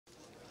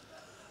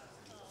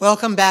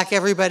Welcome back,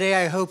 everybody.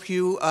 I hope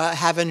you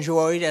have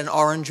enjoyed and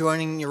are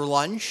enjoying your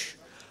lunch.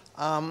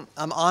 I'm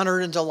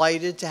honored and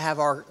delighted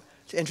to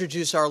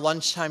introduce our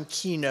lunchtime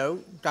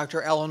keynote,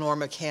 Dr. Elinore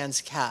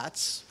McCance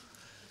Katz.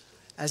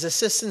 As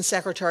Assistant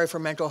Secretary for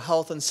Mental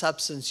Health and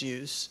Substance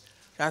Use,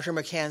 Dr.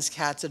 McCance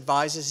Katz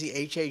advises the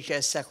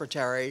HHS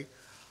Secretary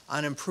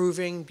on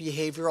improving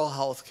behavioral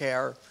health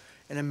care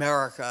in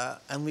America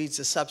and leads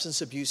the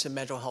Substance Abuse and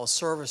Mental Health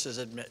Services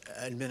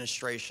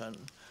Administration,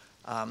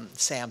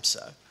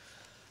 SAMHSA.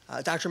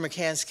 Dr.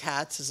 McCance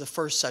Katz is the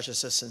first such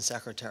Assistant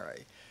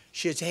Secretary.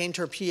 She attained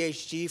her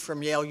Ph.D.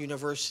 from Yale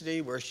University,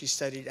 where she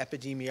studied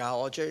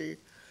epidemiology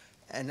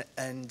and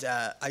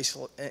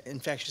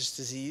infectious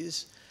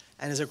disease,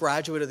 and is a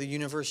graduate of the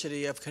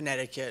University of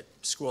Connecticut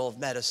School of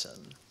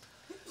Medicine.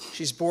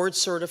 She's board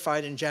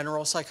certified in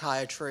general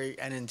psychiatry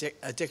and in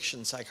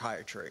addiction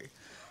psychiatry.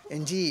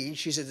 Indeed,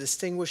 she's a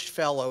distinguished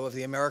fellow of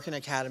the American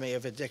Academy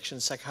of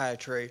Addiction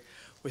Psychiatry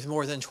with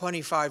more than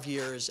 25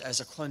 years as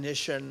a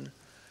clinician,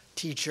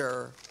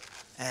 teacher,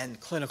 and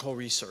clinical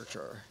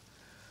researcher.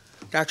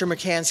 Dr.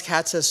 McCance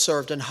Katz has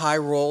served in high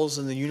roles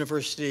in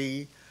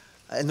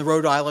the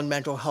Rhode Island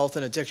mental health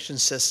and addiction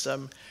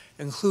system,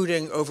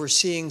 including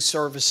overseeing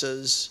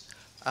services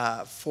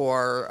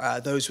for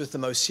those with the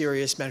most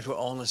serious mental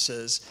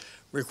illnesses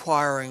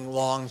requiring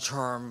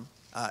long-term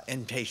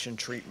inpatient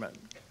treatment.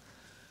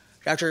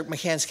 Dr.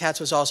 McCance Katz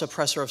was also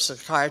professor of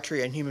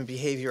psychiatry and human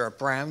behavior at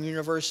Brown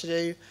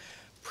University.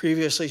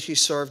 Previously, she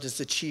served as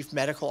the chief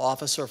medical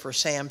officer for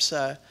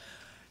SAMHSA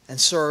and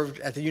served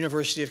at the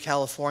University of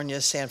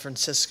California, San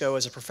Francisco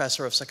as a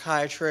professor of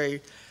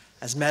psychiatry,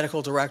 as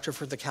medical director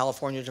for the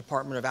California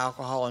Department of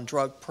Alcohol and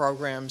Drug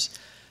Programs,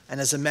 and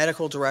as a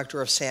medical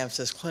director of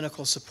SAMHSA's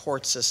clinical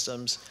support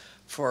systems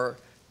for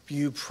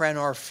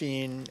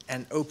buprenorphine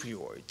and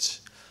opioids.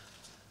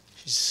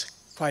 She's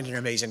quite an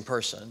amazing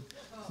person.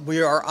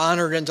 We are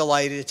honored and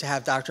delighted to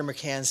have Dr.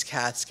 McCance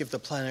Katz give the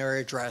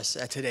plenary address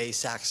at today's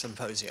SAC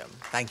Symposium.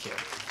 Thank you.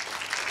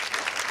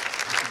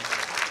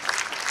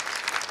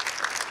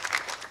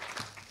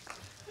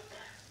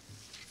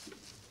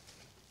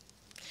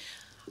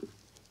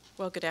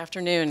 Well, good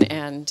afternoon,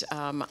 and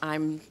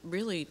I'm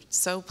really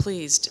so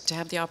pleased to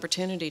have the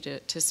opportunity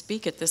to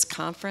speak at this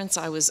conference.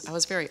 I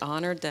was very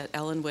honored that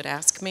Ellen would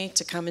ask me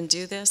to come and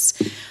do this.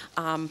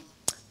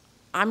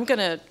 I'm going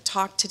to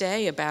talk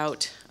today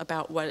about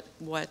what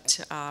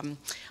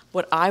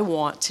I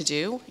want to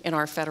do in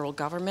our federal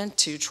government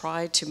to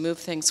try to move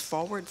things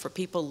forward for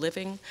people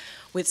living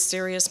with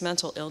serious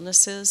mental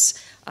illnesses.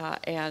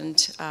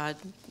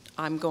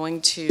 I'm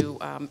going to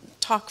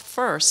talk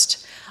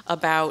first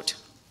about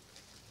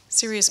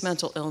serious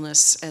mental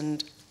illness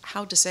and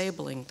how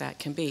disabling that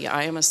can be.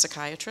 I am a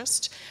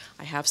psychiatrist.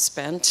 I have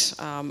spent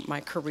my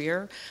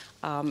career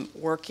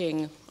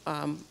working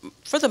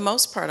for the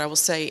most part, I will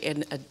say,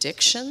 in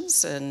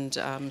addictions and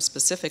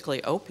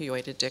specifically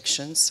opioid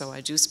addictions, so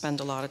I do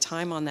spend a lot of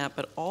time on that,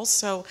 but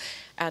also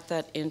at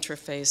that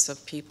interface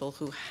of people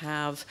who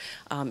have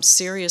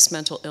serious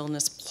mental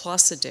illness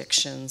plus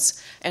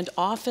addictions, and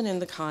often in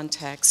the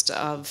context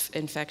of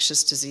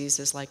infectious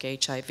diseases like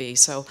HIV.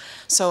 So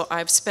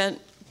I've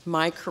spent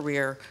my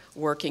career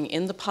working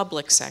in the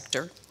public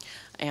sector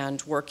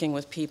and working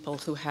with people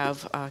who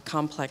have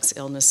complex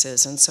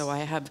illnesses. And so I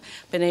have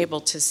been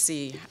able to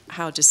see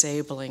how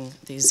disabling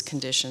these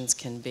conditions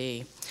can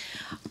be.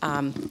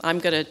 I'm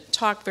going to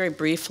talk very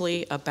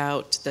briefly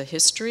about the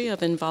history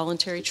of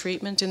involuntary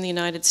treatment in the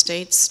United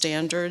States,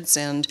 standards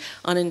and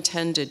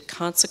unintended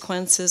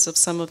consequences of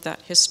some of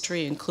that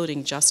history,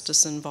 including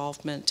justice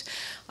involvement.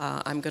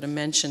 I'm going to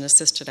mention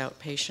assisted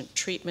outpatient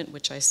treatment,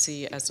 which I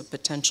see as a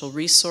potential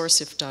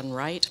resource if done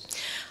right,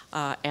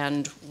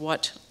 and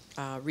what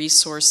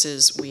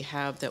resources we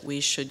have that we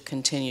should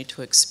continue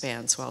to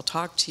expand. So I'll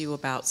talk to you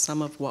about some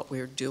of what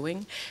we're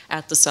doing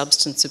at the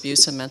Substance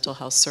Abuse and Mental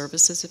Health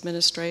Services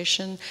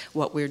Administration,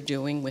 what we're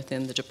doing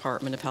within the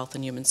Department of Health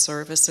and Human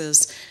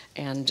Services,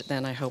 and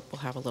then I hope we'll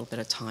have a little bit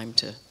of time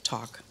to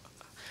talk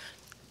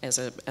as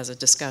a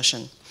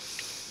discussion.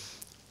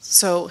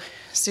 So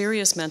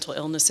serious mental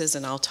illnesses,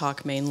 and I'll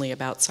talk mainly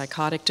about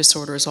psychotic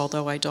disorders,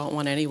 although I don't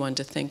want anyone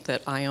to think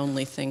that I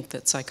only think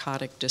that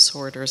psychotic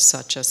disorders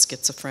such as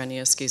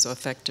schizophrenia,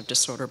 schizoaffective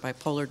disorder,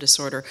 bipolar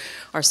disorder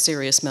are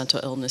serious mental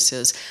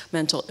illnesses.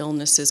 Mental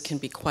illnesses can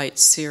be quite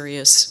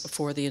serious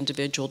for the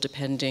individual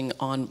depending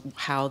on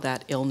how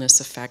that illness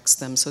affects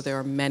them. So there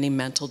are many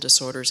mental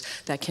disorders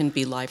that can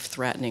be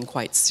life-threatening,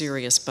 quite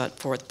serious, but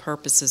for the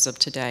purposes of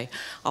today,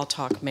 I'll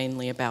talk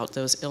mainly about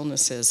those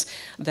illnesses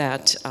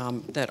that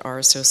are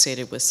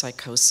associated with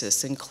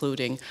psychosis,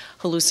 including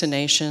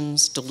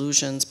hallucinations,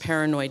 delusions,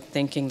 paranoid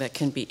thinking that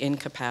can be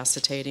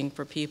incapacitating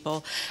for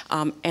people.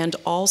 And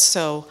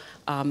also,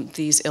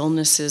 these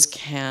illnesses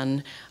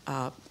can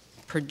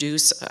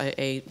produce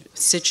a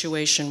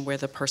situation where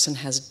the person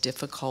has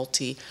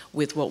difficulty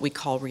with what we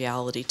call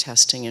reality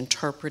testing,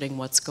 interpreting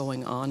what's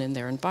going on in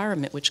their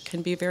environment, which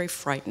can be very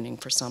frightening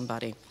for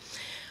somebody.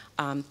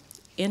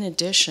 In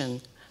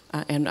addition,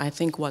 and I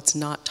think what's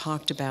not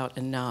talked about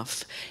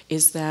enough,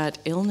 is that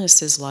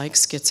illnesses like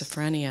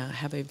schizophrenia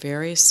have a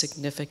very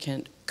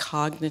significant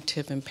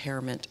cognitive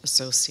impairment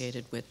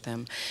associated with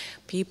them.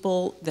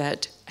 People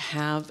that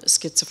have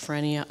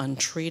schizophrenia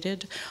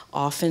untreated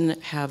often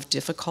have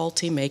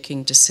difficulty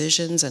making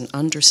decisions and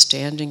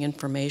understanding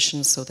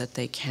information so that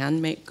they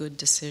can make good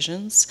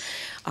decisions.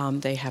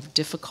 They have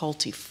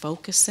difficulty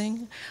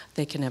focusing.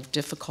 They can have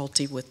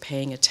difficulty with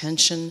paying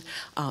attention.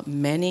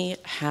 Many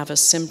have a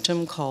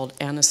symptom called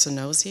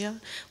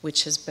anosognosia,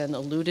 which has been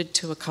alluded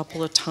to a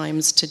couple of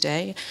times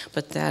today,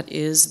 but that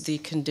is the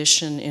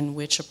condition in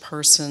which a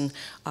person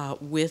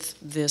with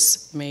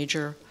this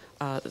major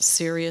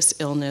serious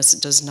illness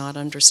does not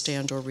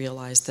understand or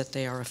realize that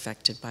they are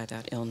affected by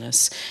that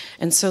illness.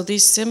 And so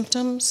these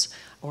symptoms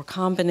or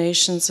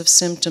combinations of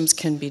symptoms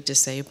can be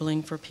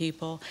disabling for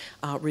people,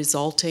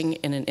 resulting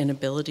in an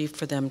inability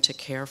for them to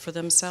care for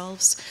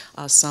themselves,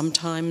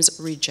 sometimes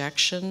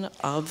rejection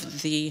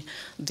of the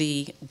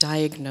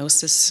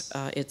diagnosis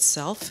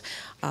itself,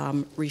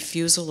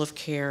 refusal of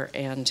care,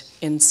 and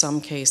in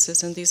some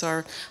cases, and these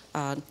are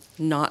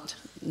not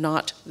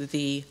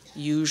the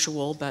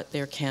usual, but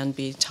there can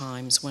be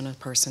times when a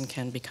person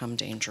can become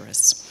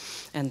dangerous.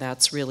 And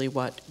that's really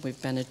what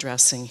we've been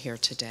addressing here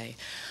today.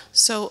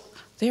 So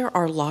there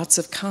are lots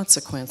of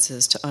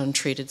consequences to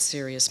untreated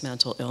serious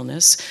mental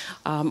illness.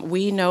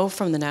 We know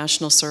from the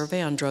National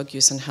Survey on Drug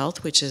Use and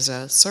Health, which is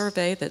a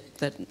survey that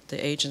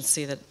the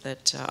agency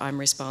that I'm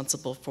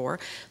responsible for,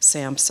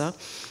 SAMHSA,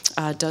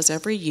 does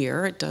every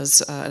year. It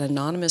does an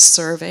anonymous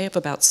survey of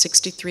about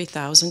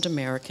 63,000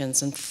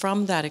 Americans, and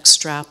from that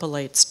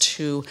extrapolates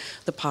to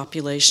the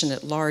population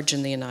at large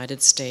in the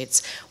United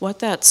States. What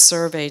that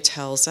survey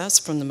tells us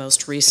from the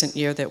most recent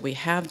year that we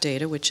have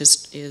data, which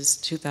is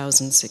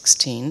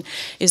 2016,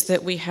 is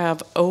that we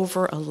have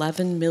over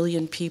 11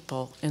 million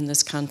people in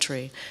this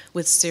country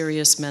with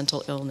serious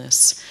mental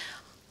illness.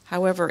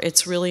 However,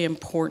 it's really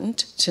important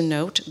to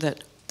note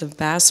that the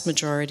vast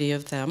majority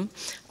of them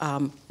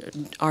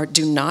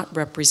do not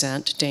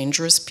represent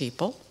dangerous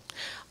people,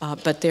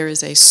 but there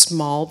is a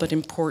small but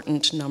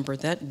important number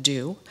that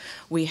do.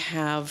 We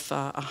have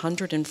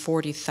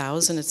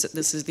 140,000,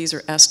 these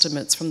are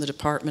estimates from the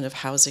Department of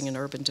Housing and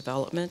Urban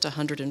Development,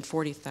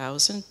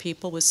 140,000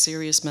 people with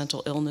serious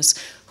mental illness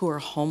who are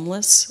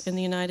homeless in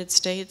the United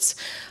States,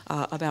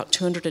 about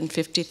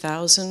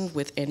 250,000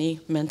 with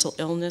any mental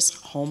illness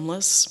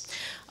homeless.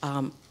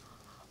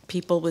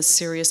 People with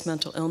serious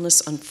mental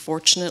illness,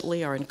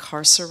 unfortunately, are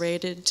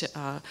incarcerated,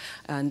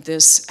 and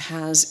this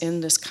has, in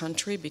this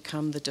country,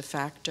 become the de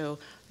facto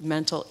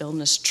mental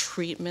illness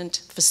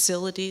treatment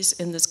facilities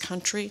in this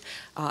country.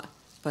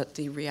 But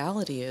the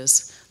reality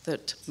is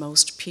that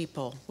most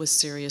people with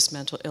serious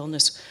mental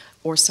illness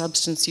or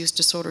substance use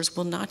disorders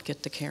will not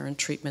get the care and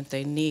treatment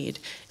they need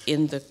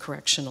in the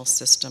correctional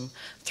system.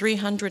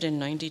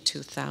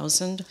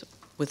 392,000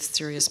 with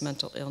serious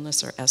mental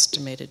illness are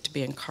estimated to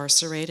be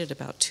incarcerated.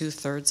 About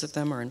 2/3 of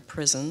them are in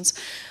prisons,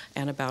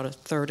 and about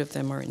 1/3 of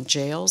them are in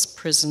jails,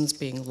 prisons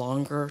being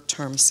longer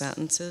term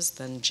sentences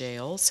than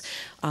jails.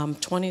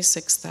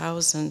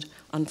 26,000,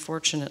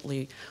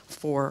 unfortunately,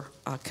 for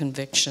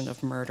conviction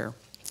of murder.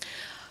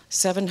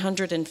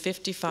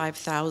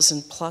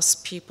 755,000 plus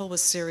people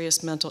with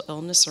serious mental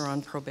illness are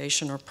on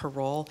probation or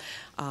parole,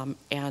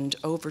 and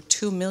over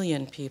 2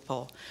 million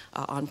people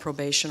on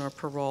probation or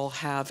parole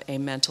have a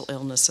mental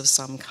illness of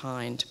some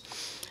kind.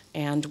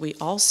 And we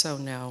also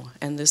know,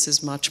 and this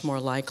is much more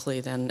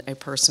likely than a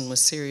person with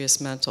serious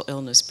mental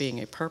illness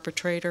being a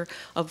perpetrator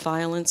of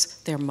violence,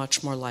 they're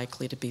much more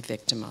likely to be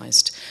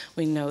victimized.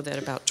 We know that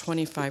about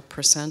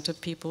 25% of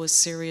people with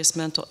serious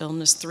mental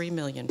illness, 3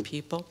 million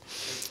people,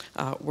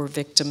 were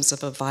victims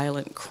of a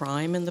violent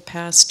crime in the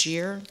past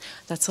year.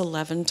 That's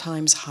 11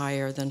 times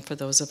higher than for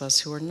those of us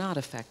who are not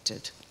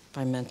affected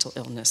by mental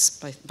illness,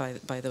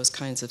 by those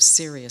kinds of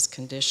serious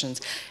conditions.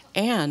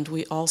 And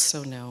we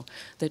also know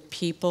that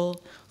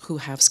people who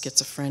have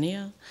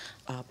schizophrenia,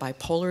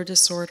 bipolar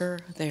disorder,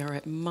 they are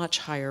at much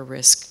higher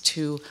risk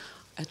to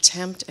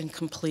attempt and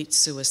complete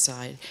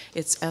suicide.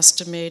 It's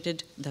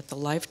estimated that the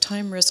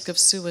lifetime risk of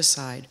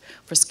suicide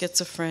for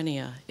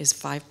schizophrenia is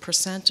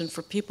 5%, and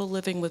for people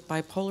living with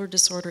bipolar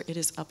disorder, it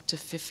is up to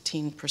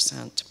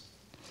 15%.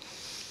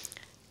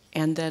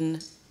 And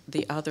then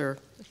the other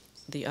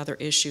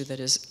issue that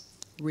is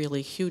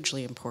really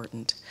hugely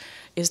important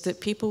is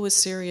that people with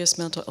serious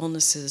mental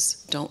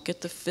illnesses don't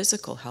get the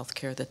physical health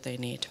care that they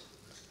need.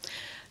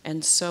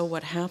 And so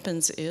what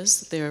happens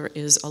is there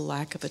is a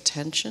lack of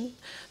attention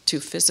to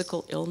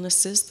physical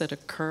illnesses that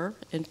occur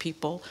in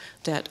people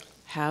that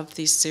have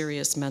these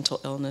serious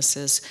mental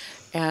illnesses.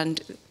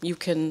 And you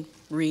can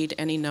read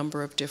any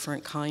number of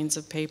different kinds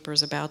of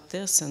papers about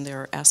this, and there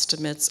are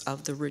estimates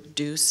of the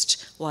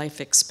reduced life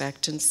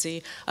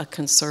expectancy. A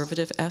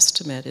conservative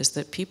estimate is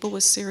that people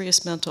with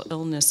serious mental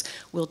illness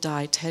will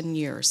die 10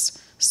 years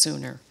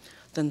sooner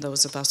than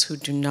those of us who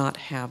do not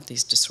have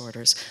these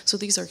disorders. So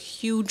these are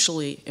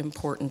hugely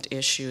important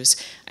issues,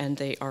 and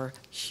they are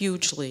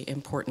hugely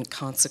important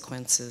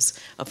consequences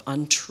of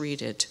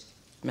untreated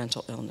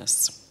mental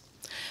illness.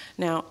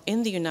 Now,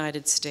 in the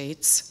United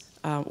States,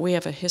 we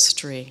have a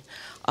history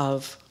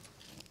of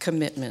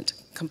commitment,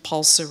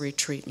 compulsory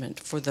treatment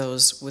for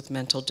those with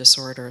mental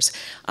disorders.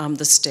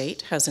 The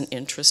state has an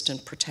interest in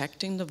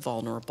protecting the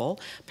vulnerable.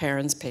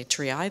 Parens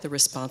patriae, the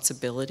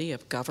responsibility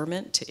of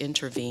government to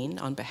intervene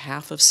on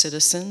behalf of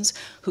citizens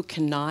who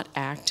cannot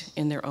act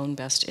in their own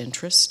best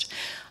interest.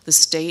 The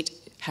state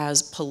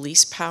has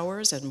police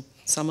powers, and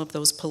some of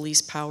those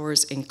police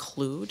powers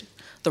include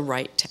the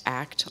right to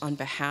act on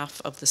behalf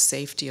of the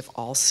safety of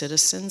all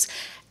citizens,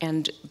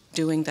 and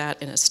doing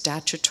that in a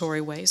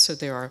statutory way. So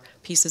there are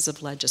pieces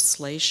of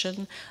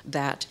legislation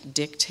that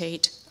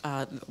dictate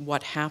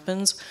what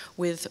happens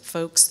with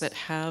folks that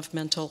have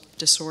mental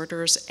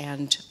disorders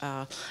and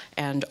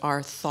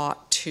are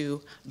thought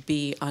to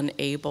be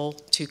unable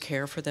to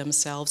care for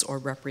themselves or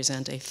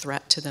represent a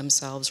threat to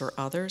themselves or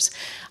others.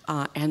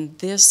 And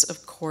this,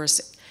 of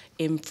course,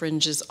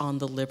 infringes on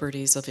the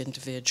liberties of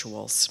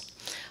individuals.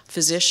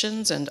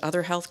 Physicians and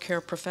other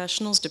healthcare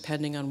professionals,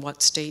 depending on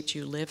what state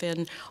you live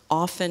in,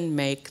 often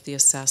make the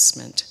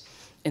assessment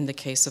in the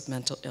case of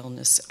mental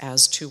illness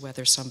as to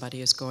whether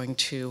somebody is going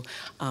to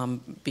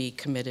be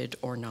committed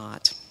or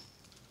not.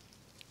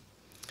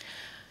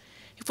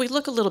 If we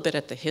look a little bit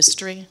at the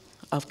history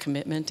of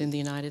commitment in the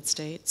United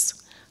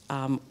States,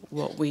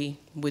 what we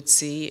would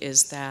see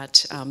is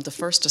that the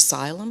first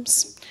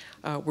asylums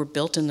were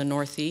built in the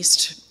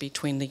Northeast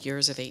between the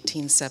years of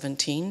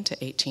 1817 to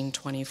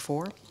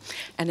 1824.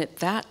 And at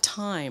that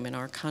time in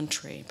our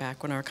country,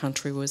 back when our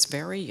country was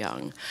very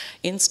young,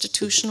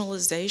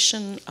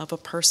 institutionalization of a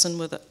person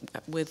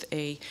with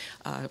a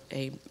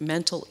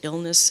mental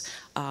illness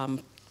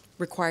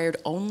required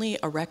only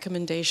a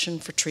recommendation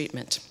for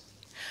treatment.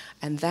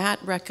 And that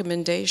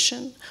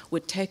recommendation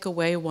would take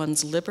away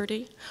one's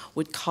liberty,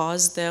 would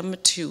cause them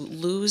to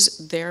lose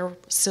their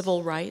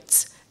civil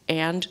rights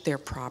and their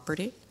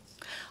property.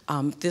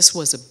 This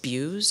was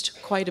abused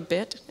quite a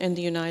bit in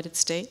the United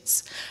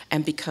States,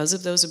 and because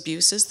of those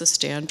abuses, the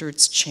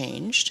standards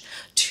changed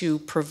to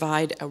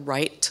provide a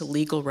right to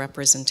legal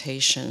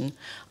representation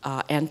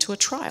and to a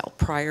trial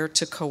prior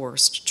to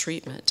coerced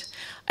treatment.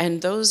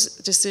 And those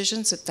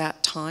decisions at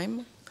that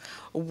time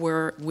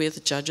were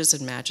with judges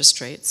and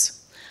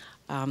magistrates,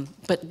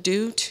 but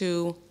due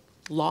to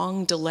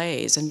long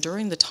delays, and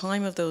during the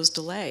time of those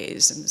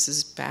delays, and this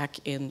is back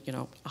in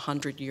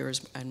 100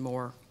 years and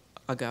more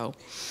ago,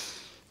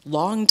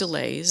 long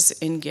delays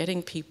in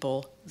getting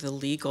people the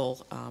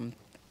legal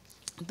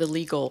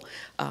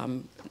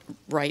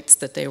rights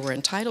that they were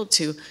entitled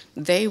to,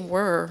 they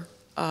were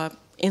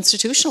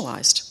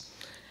institutionalized.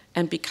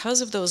 And because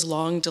of those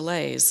long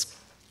delays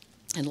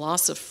and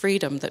loss of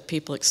freedom that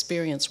people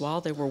experienced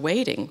while they were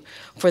waiting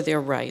for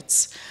their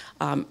rights,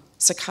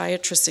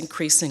 psychiatrists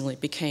increasingly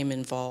became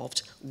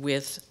involved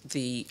with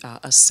the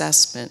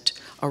assessment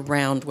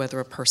around whether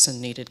a person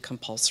needed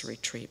compulsory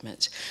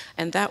treatment.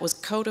 And that was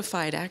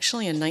codified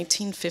actually in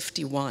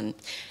 1951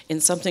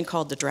 in something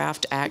called the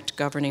Draft Act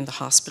Governing the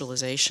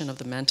Hospitalization of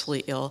the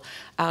Mentally Ill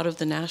out of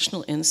the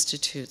National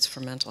Institutes for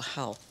Mental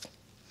Health.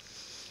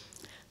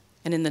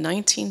 And in the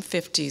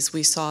 1950s,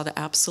 we saw the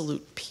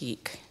absolute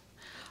peak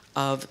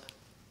of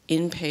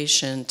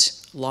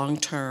inpatient,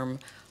 long-term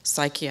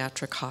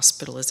psychiatric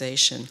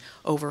hospitalization.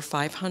 Over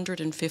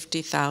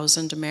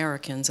 550,000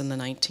 Americans in the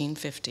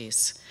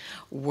 1950s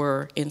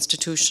were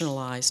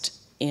institutionalized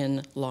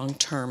in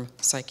long-term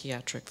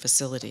psychiatric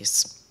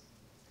facilities.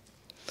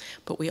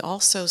 But we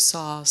also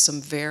saw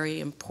some very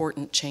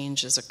important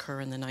changes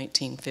occur in the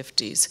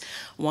 1950s.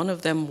 One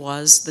of them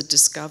was the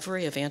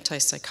discovery of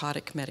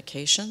antipsychotic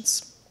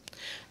medications.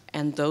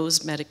 And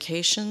those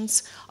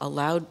medications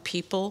allowed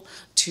people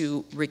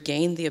to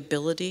regain the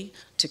ability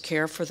to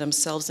care for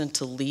themselves and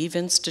to leave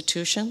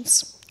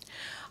institutions.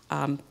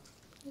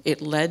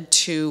 It led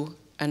to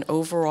an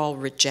overall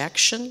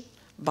rejection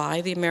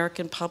by the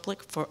American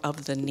public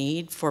of the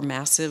need for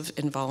massive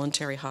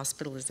involuntary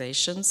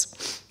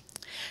hospitalizations.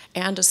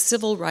 And a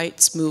civil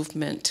rights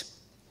movement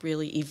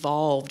really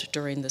evolved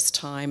during this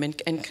time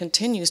and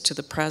continues to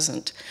the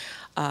present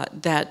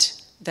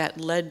that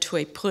led to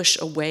a push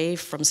away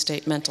from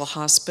state mental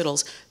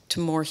hospitals to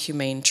more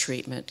humane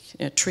treatment,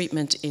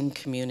 treatment in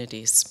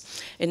communities.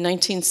 In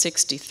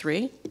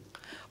 1963,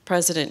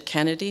 President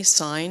Kennedy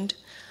signed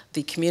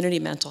the Community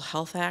Mental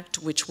Health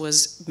Act, which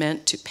was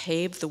meant to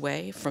pave the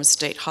way from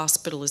state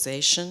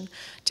hospitalization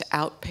to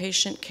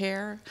outpatient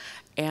care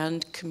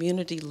and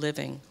community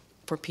living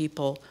for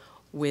people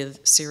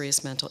with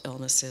serious mental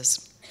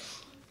illnesses.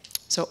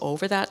 So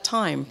over that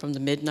time, from the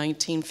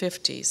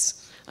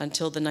mid-1950s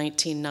until the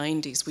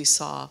 1990s, we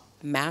saw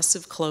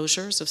massive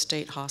closures of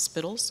state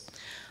hospitals.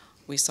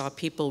 We saw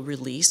people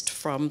released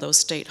from those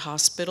state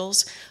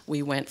hospitals.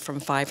 We went from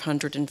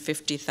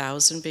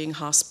 550,000 being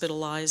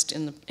hospitalized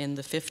in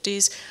the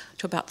 50s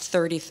to about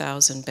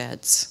 30,000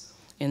 beds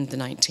in the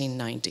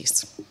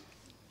 1990s.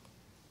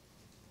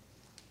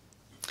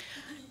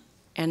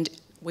 And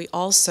we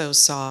also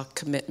saw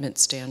commitment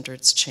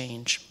standards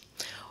change.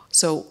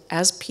 So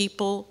as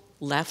people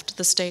left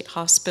the state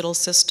hospital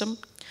system,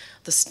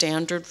 the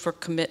standard for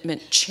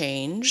commitment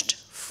changed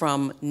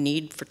from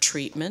need for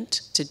treatment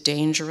to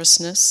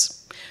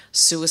dangerousness,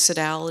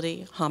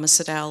 suicidality,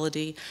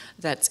 homicidality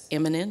that's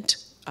imminent,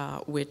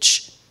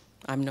 which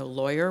I'm no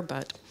lawyer,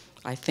 but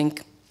I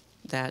think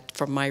that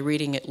from my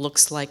reading it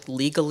looks like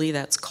legally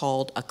that's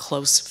called a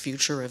close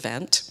future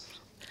event,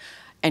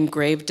 and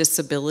grave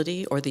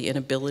disability or the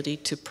inability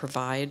to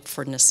provide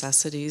for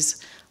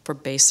necessities for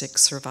basic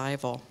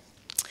survival.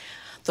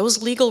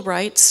 Those legal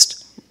rights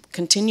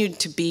continued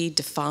to be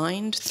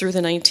defined through the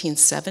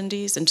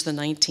 1970s into the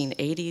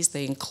 1980s.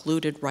 They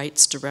included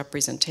rights to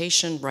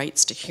representation,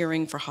 rights to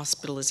hearing for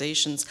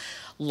hospitalizations,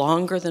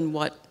 longer than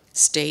what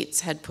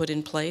states had put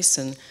in place.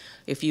 And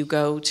if you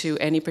go to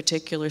any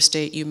particular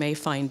state, you may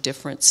find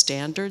different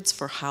standards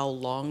for how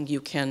long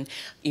you can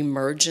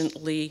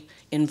emergently,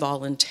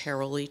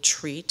 involuntarily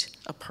treat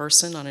a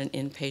person on an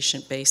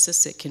inpatient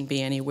basis. It can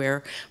be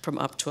anywhere from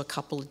up to a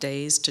couple of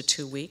days to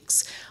 2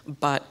 weeks.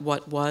 But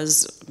what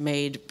was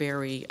made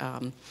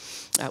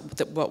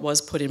what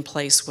was put in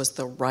place was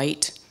the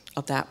right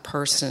of that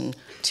person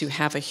to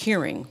have a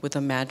hearing with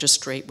a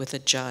magistrate, with a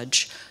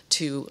judge,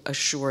 to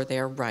assure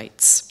their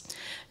rights.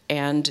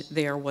 And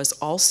there was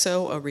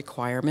also a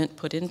requirement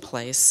put in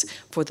place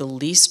for the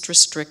least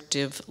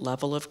restrictive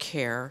level of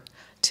care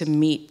to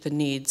meet the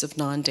needs of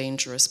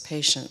non-dangerous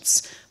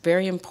patients.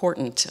 Very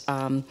important.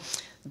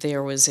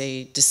 There was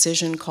a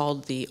decision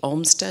called the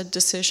Olmsted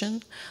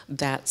decision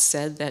that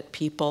said that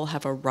people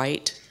have a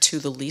right to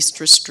the least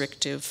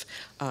restrictive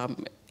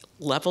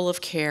level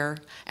of care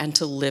and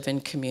to live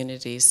in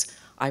communities.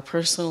 I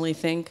personally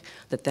think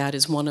that that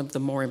is one of the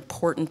more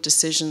important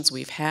decisions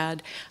we've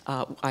had.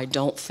 I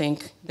don't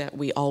think that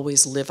we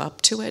always live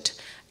up to it,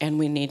 and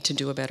we need to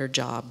do a better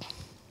job.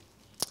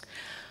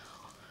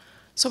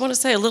 So I want to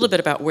say a little bit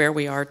about where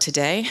we are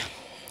today,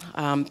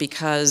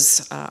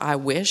 because I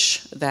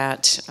wish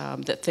that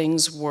that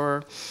things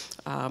were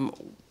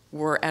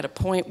at a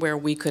point where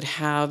we could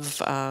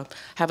have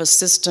a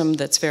system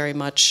that's very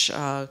much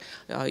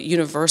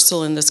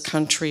universal in this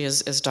country,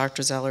 as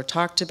Dr. Zeller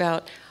talked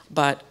about.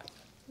 But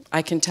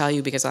I can tell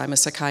you, because I'm a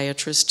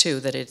psychiatrist too,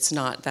 that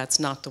that's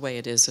not the way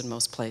it is in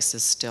most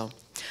places still.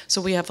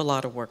 So we have a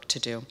lot of work to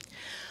do.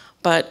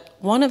 But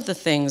one of the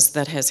things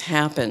that has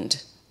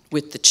happened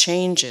with the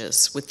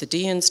changes, with the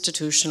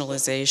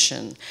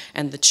deinstitutionalization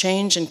and the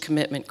change in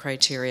commitment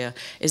criteria,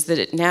 is that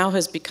it now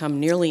has become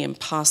nearly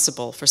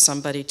impossible for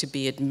somebody to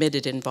be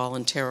admitted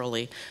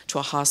involuntarily to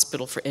a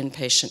hospital for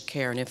inpatient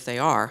care, and if they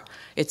are,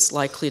 it's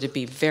likely to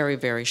be very,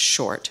 very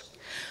short.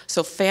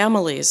 So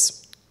families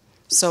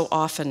so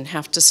often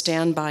have to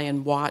stand by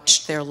and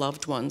watch their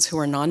loved ones who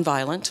are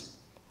nonviolent,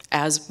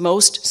 as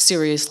most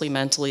seriously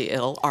mentally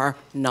ill are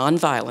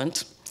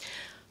nonviolent,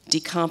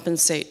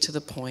 decompensate to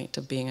the point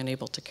of being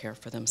unable to care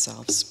for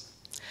themselves.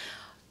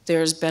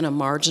 There's been a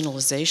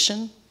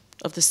marginalization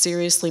of the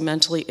seriously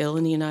mentally ill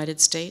in the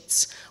United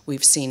States.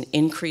 We've seen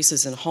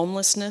increases in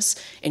homelessness,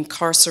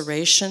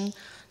 incarceration,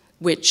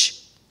 which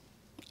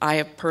I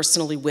have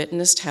personally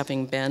witnessed,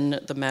 having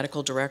been the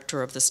medical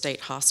director of the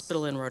state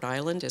hospital in Rhode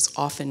Island, is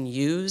often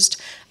used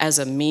as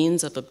a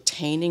means of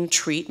obtaining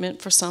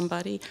treatment for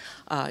somebody.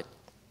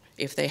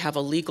 If they have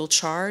a legal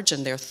charge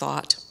and they're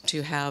thought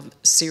to have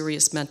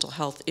serious mental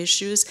health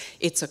issues,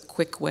 it's a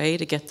quick way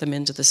to get them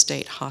into the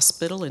state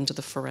hospital, into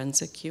the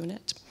forensic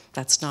unit.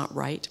 That's not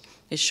right.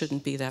 It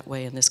shouldn't be that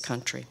way in this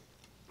country.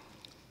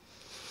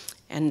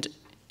 And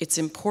it's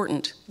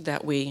important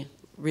that we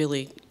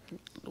really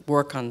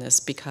work on this,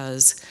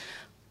 because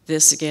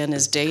this, again,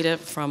 is data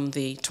from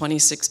the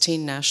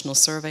 2016 National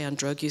Survey on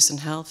Drug Use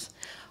and Health.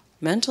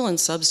 Mental and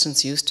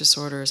substance use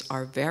disorders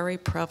are very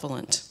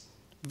prevalent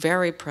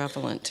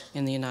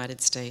in the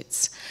United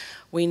States.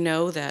 We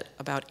know that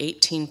about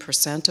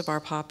 18% of our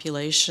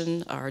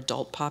population, our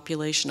adult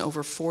population,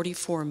 over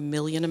 44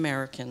 million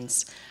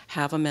Americans,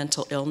 have a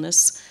mental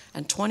illness,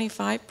 and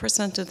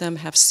 25% of them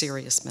have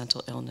serious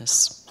mental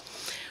illness.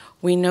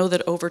 We know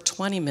that over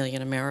 20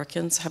 million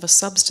Americans have a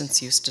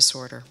substance use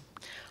disorder.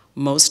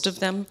 Most of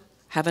them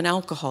have an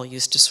alcohol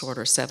use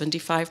disorder.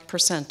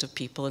 75% of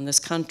people in this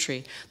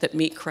country that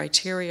meet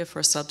criteria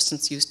for a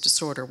substance use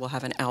disorder will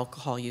have an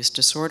alcohol use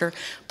disorder,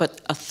 but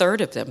a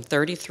third of them,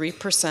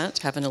 33%,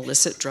 have an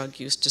illicit drug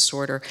use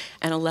disorder,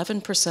 and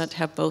 11%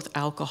 have both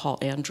alcohol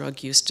and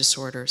drug use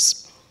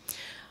disorders.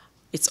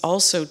 It's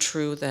also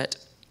true that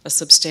a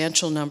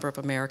substantial number of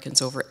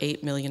Americans, over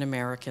 8 million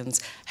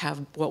Americans,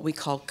 have what we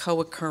call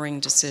co-occurring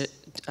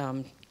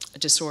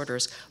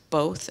disorders,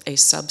 both a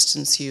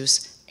substance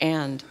use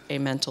and a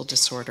mental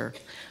disorder.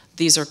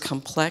 These are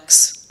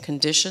complex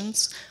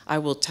conditions. I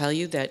will tell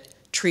you that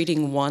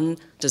treating one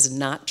does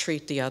not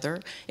treat the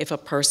other. If a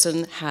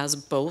person has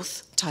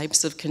both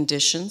types of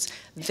conditions,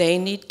 they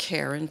need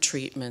care and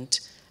treatment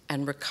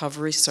and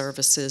recovery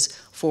services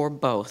for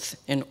both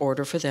in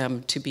order for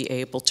them to be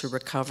able to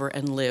recover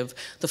and live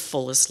the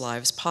fullest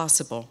lives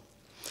possible.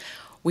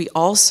 We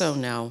also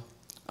know,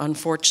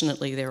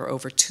 unfortunately, there are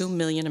over 2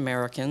 million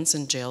Americans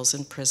in jails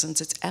and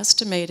prisons. It's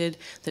estimated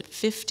that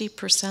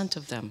 50%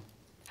 of them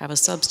have a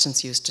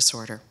substance use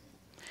disorder,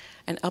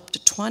 and up to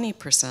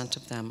 20%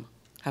 of them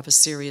have a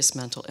serious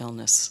mental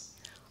illness.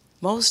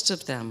 most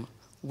of them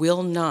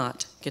will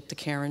not get the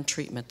care and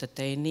treatment that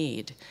they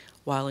need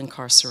while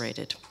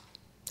incarcerated.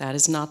 That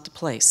is not the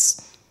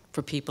place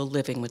for people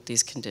living with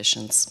these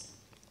conditions.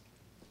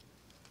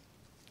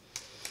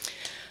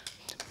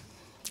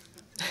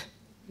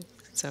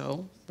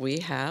 So we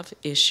have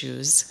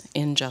issues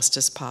in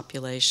justice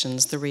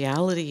populations. The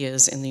reality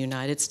is in the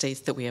United States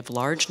that we have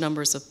large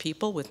numbers of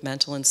people with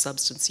mental and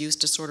substance use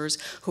disorders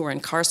who are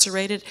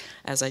incarcerated.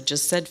 As I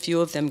just said,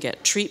 few of them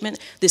get treatment.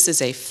 This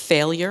is a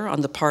failure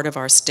on the part of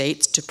our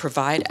states to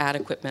provide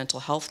adequate mental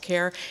health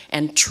care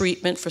and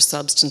treatment for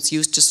substance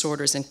use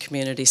disorders in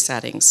community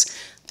settings.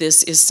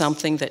 This is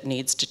something that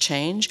needs to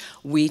change.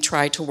 We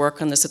try to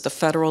work on this at the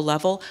federal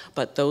level,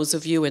 but those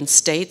of you in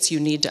states, you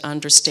need to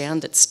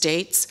understand that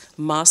states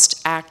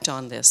must act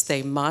on this.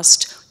 They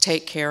must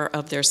take care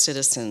of their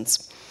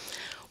citizens.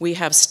 We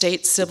have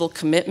state civil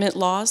commitment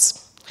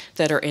laws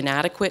that are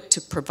inadequate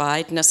to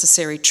provide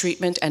necessary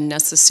treatment and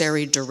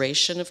necessary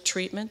duration of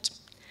treatment.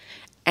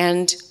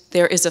 And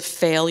there is a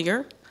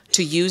failure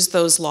to use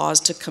those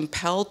laws to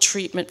compel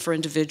treatment for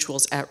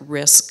individuals at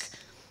risk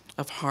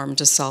of harm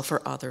to self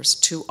or others.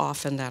 Too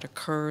often that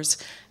occurs,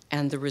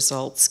 and the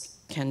results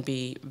can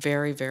be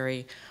very,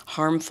 very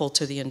harmful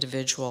to the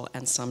individual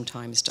and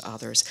sometimes to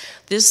others.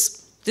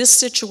 This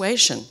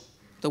situation,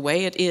 the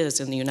way it is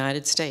in the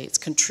United States,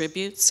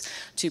 contributes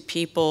to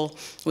people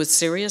with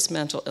serious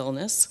mental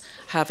illness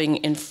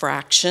having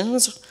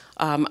infractions.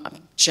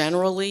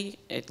 Generally,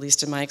 at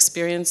least in my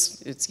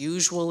experience, it's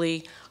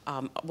usually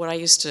what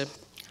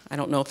I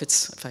don't know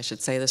if I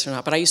should say this or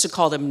not, but I used to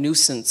call them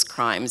nuisance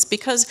crimes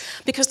because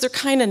they're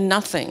kind of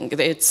nothing.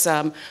 It's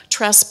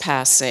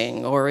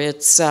trespassing, or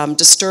it's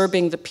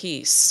disturbing the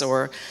peace,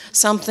 or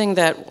something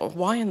that,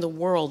 why in the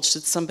world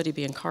should somebody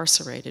be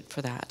incarcerated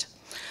for that?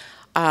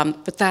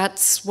 But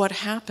that's what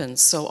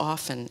happens so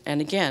often. And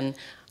again,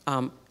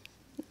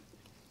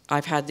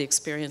 I've had the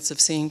experience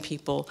of seeing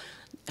people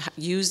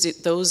use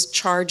it, those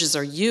charges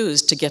are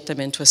used to get them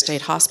into a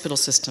state hospital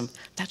system.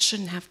 That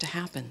shouldn't have to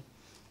happen.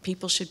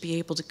 People should be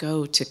able to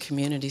go to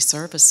community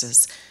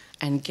services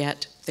and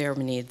get their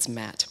needs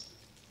met.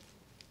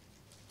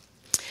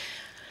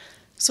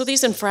 So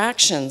these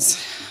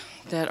infractions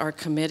that are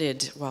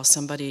committed while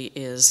somebody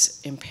is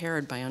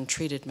impaired by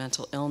untreated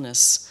mental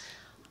illness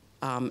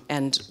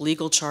and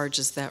legal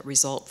charges that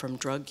result from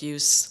drug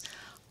use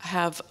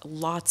have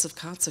lots of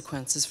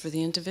consequences for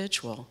the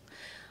individual.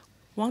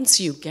 Once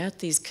you get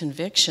these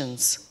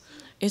convictions,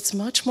 it's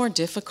much more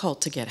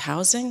difficult to get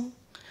housing.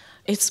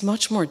 It's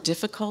much more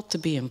difficult to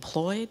be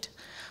employed.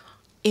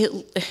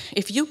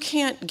 If you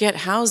can't get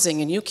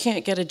housing and you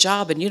can't get a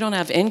job and you don't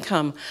have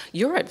income,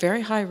 you're at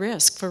very high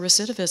risk for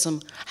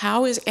recidivism.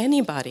 How is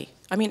anybody,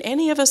 I mean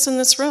any of us in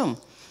this room,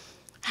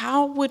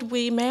 how would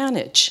we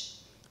manage?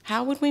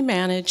 How would we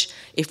manage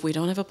if we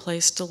don't have a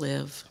place to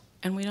live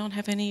and we don't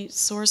have any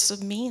source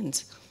of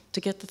means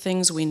to get the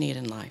things we need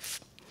in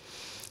life?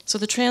 So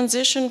the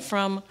transition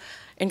from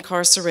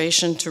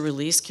incarceration to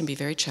release can be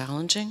very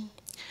challenging.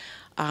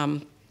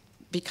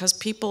 Because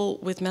people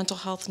with mental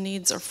health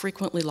needs are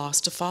frequently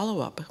lost to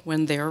follow-up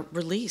when they're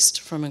released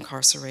from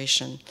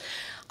incarceration.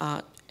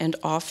 And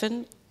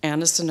often,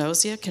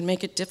 anosognosia can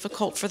make it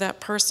difficult for that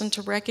person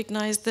to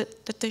recognize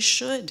that they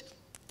should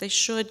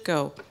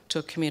go to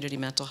a community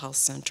mental health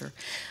center.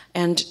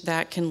 And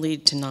that can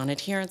lead to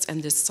non-adherence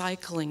and this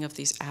cycling of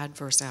these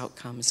adverse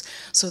outcomes,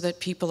 so that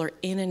people are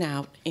in and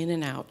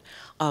out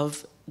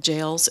of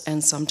jails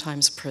and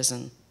sometimes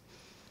prison.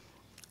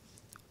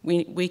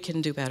 We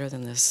can do better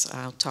than this.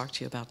 I'll talk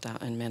to you about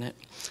that in a minute.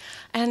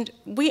 And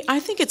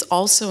I think it's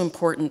also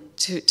important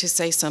to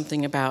say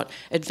something about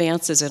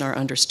advances in our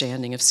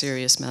understanding of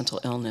serious mental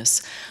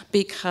illness,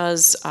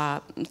 because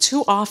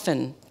too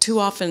often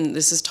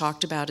this is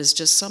talked about as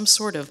just some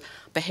sort of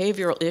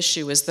behavioral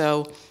issue, as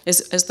though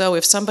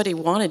if somebody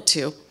wanted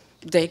to,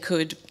 they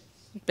could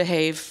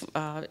behave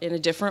in a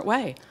different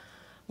way,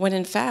 when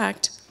in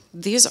fact,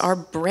 these are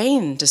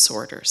brain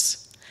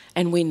disorders,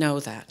 and we know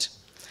that.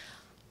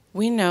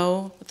 We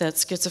know that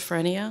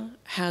schizophrenia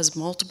has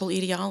multiple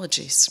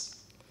etiologies: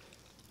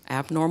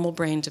 abnormal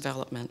brain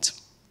development,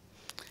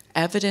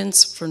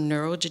 evidence for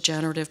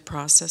neurodegenerative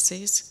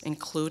processes,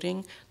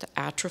 including the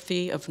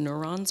atrophy of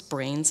neurons,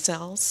 brain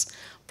cells,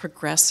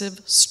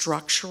 progressive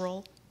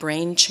structural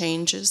brain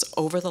changes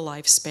over the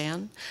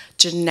lifespan,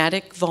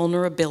 genetic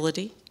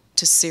vulnerability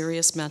to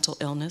serious mental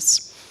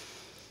illness,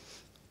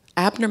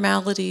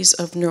 abnormalities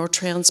of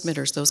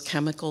neurotransmitters, those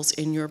chemicals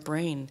in your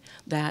brain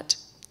that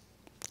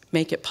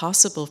make it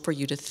possible for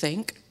you to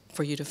think,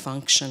 for you to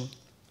function.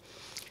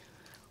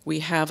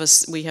 We have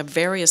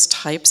various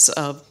types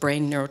of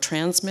brain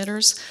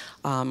neurotransmitters.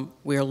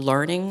 We're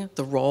learning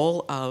the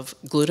role of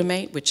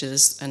glutamate, which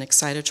is an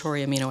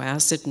excitatory amino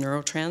acid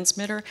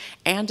neurotransmitter,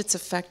 and its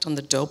effect on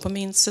the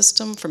dopamine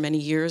system. For many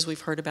years, we've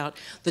heard about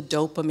the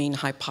dopamine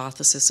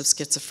hypothesis of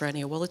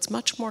schizophrenia. Well, it's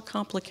much more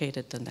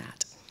complicated than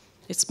that.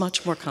 It's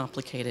much more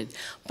complicated.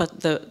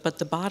 But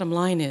the bottom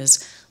line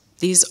is,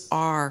 these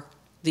are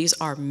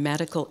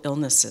medical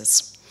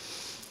illnesses.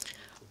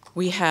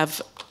 We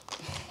have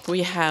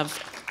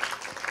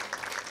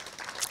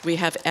We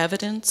have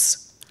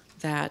evidence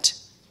that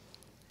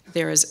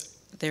there is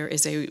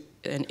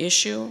an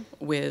issue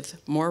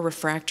with more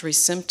refractory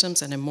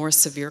symptoms and a more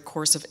severe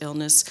course of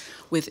illness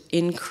with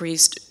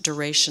increased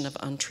duration of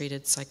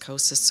untreated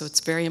psychosis. So it's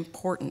very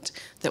important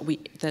that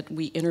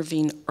we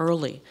intervene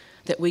early,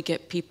 that we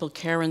get people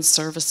care and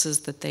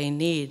services that they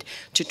need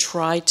to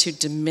try to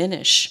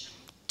diminish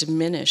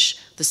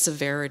the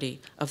severity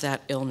of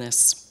that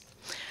illness.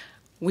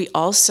 We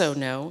also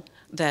know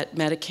that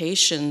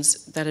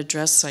medications that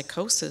address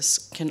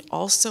psychosis can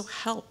also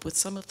help with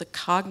some of the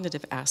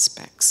cognitive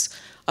aspects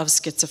of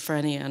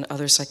schizophrenia and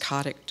other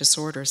psychotic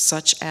disorders,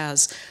 such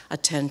as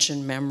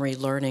attention, memory,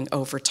 learning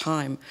over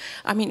time.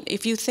 I mean,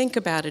 if you think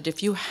about it,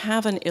 if you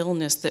have an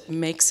illness that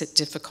makes it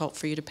difficult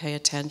for you to pay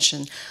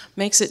attention,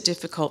 makes it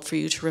difficult for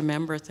you to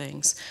remember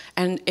things,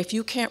 and if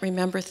you can't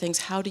remember things,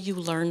 how do you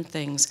learn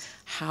things?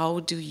 How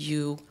do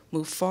you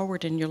move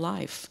forward in your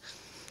life?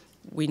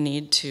 We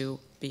need to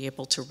be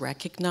able to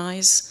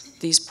recognize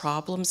these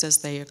problems as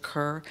they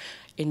occur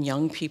in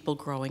young people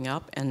growing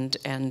up, and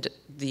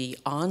the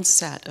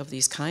onset of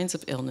these kinds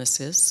of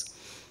illnesses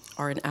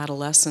are in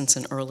adolescence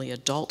and early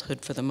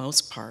adulthood for the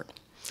most part.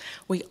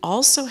 We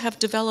also have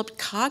developed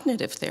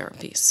cognitive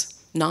therapies,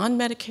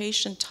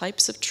 non-medication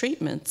types of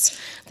treatments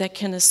that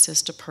can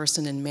assist a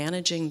person in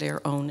managing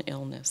their own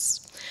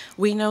illness.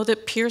 We know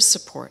that peer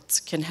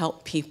supports can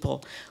help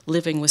people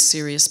living with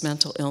serious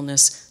mental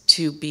illness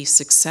to be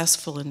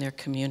successful in their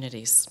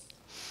communities.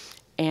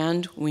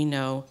 And we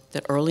know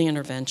that early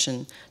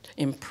intervention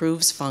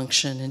improves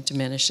function and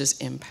diminishes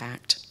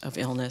impact of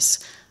illness.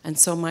 And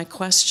so my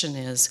question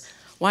is,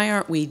 why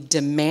aren't we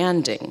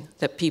demanding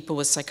that people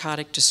with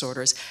psychotic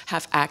disorders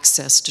have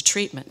access to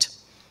treatment?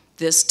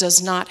 This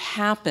does not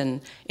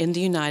happen in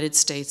the United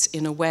States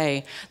in a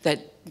way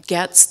that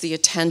gets the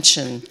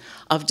attention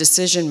of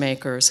decision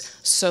makers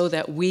so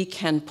that we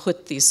can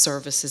put these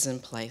services in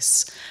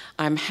place.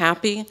 I'm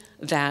happy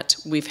that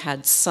we've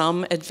had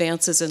some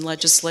advances in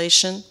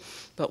legislation,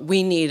 but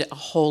we need a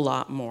whole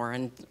lot more.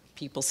 And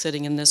people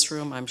sitting in this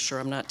room, I'm sure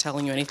I'm not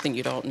telling you anything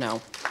you don't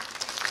know.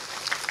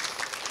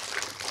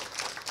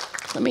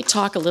 Let me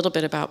talk a little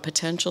bit about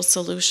potential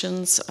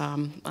solutions.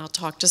 I'll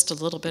talk just a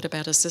little bit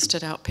about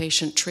assisted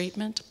outpatient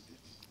treatment.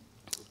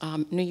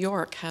 New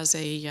York has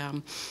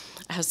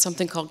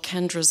something called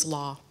Kendra's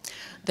Law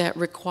that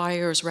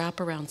requires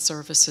wraparound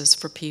services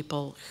for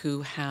people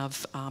who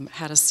have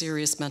had a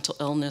serious mental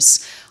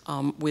illness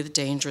with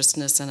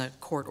dangerousness and a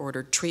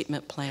court-ordered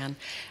treatment plan.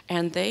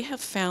 And they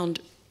have found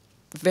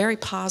very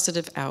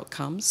positive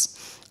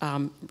outcomes,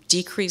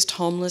 decreased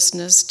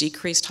homelessness,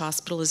 decreased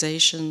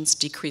hospitalizations,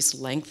 decreased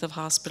length of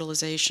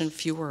hospitalization,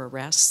 fewer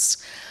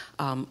arrests,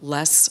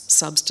 less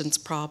substance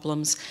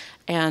problems.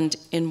 And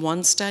in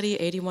one study,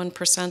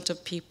 81%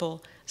 of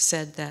people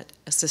said that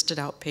assisted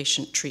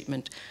outpatient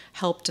treatment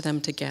helped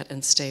them to get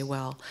and stay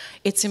well.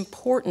 It's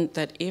important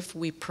that if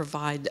we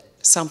provide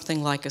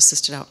something like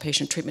assisted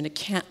outpatient treatment, it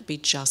can't be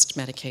just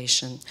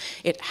medication.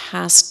 It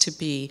has to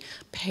be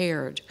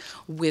paired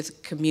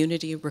with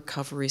community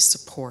recovery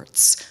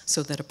supports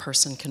so that a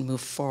person can move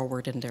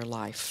forward in their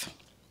life.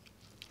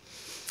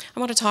 I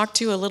want to talk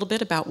to you a little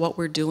bit about what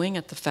we're doing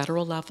at the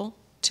federal level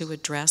to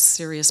address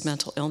serious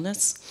mental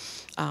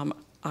illness.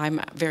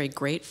 I'm very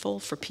grateful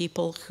for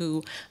people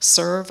who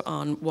serve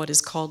on what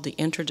is called the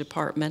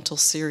Interdepartmental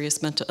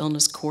Serious Mental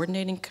Illness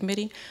Coordinating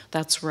Committee.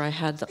 That's where I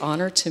had the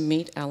honor to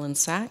meet Ellen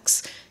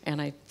Sachs,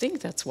 and I think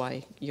that's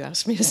why you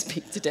asked me to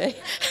speak today.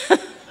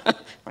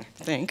 I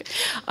think.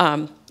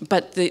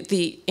 But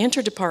the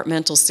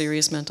Interdepartmental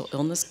Serious Mental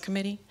Illness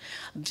Committee,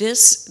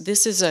 this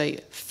is a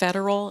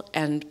federal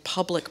and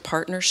public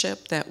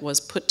partnership that was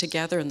put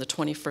together in the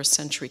 21st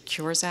Century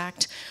Cures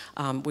Act,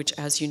 which,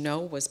 as you know,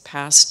 was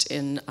passed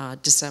in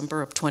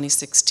December of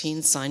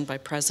 2016, signed by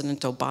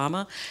President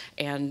Obama,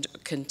 and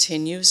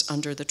continues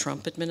under the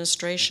Trump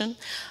administration.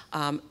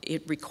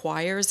 It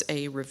requires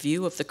a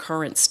review of the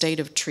current state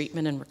of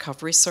treatment and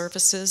recovery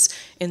services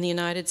in the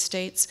United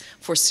States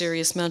for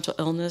serious mental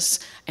illness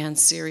and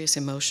serious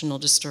emotional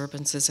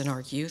disturbances in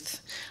our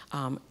youth.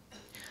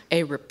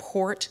 A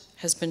report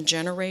has been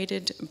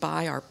generated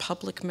by our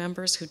public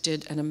members who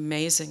did an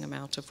amazing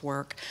amount of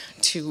work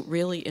to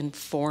really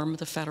inform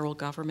the federal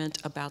government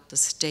about the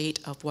state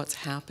of what's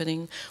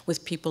happening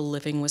with people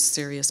living with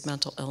serious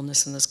mental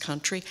illness in this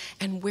country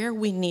and where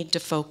we need to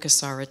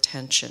focus our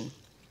attention.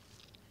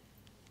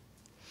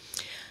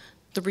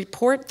 The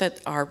report that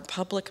our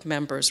public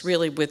members,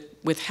 really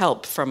with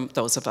help from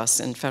those of us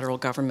in federal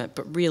government,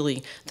 but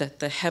really that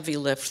the heavy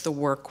lift, the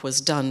work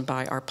was done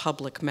by our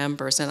public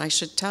members. And I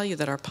should tell you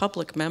that our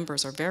public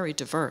members are very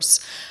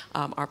diverse.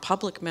 Our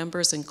public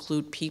members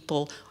include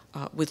people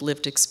with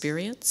lived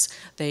experience.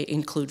 They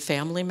include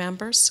family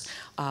members,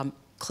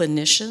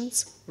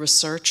 clinicians,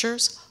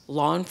 researchers,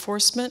 law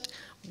enforcement.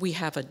 We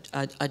have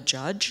a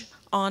judge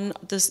on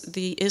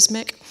the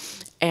ISMIC.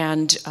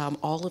 And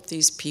all of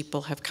these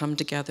people have come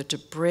together to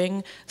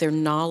bring their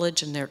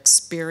knowledge and their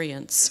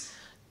experience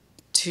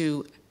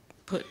to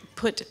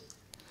put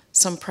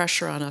some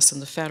pressure on us in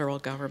the federal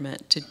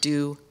government to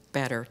do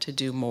better, to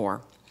do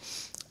more.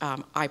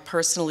 I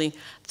personally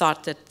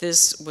thought that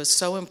this was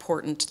so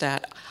important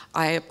that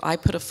I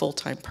put a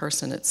full-time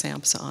person at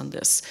SAMHSA on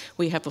this.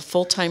 We have a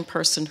full-time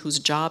person whose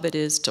job it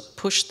is to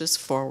push this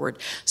forward.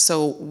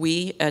 So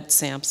we at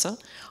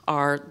SAMHSA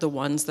are the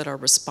ones that are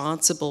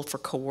responsible for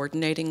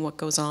coordinating what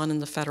goes on in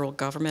the federal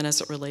government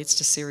as it relates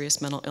to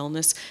serious mental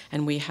illness,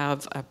 and we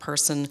have a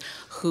person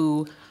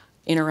who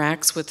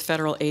interacts with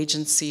federal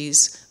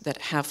agencies that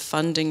have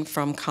funding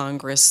from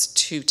Congress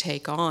to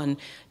take on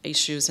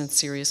issues in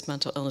serious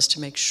mental illness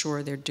to make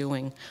sure they're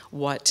doing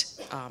what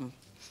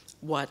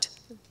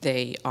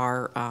they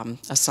are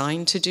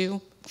assigned to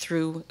do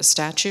through a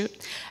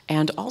statute,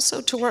 and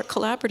also to work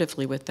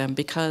collaboratively with them,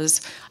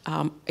 because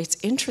it's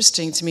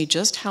interesting to me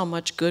just how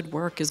much good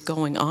work is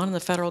going on in the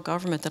federal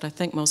government that I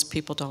think most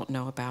people don't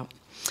know about.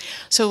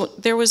 So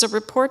there was a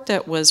report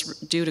that was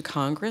due to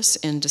Congress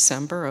in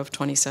December of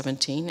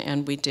 2017,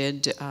 and we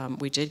did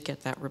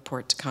get that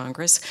report to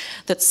Congress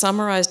that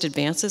summarized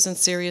advances in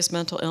serious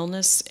mental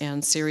illness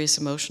and serious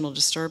emotional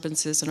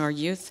disturbances in our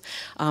youth,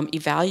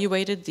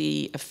 evaluated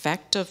the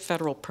effect of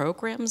federal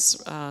programs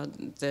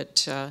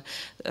that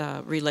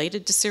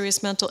related to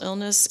serious mental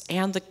illness,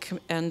 and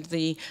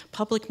the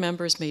public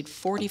members made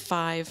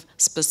 45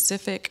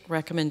 specific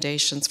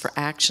recommendations for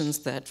actions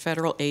that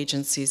federal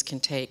agencies can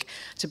take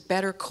to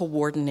better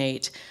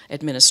coordinate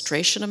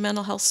administration of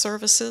mental health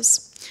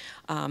services,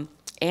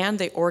 and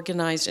they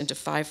organized into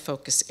 5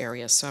 focus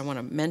areas. So I want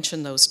to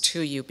mention those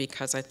to you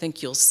because I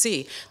think you'll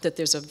see that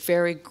there's a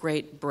very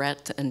great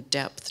breadth and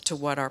depth to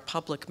what our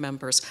public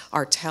members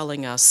are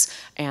telling us,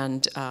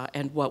 and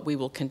what we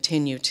will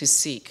continue to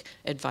seek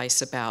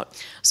advice about.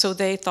 So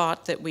they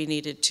thought that we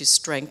needed to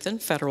strengthen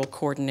federal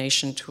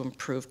coordination to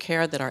improve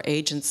care, that our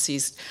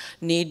agencies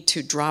need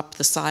to drop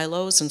the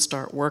silos and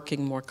start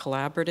working more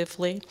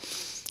collaboratively.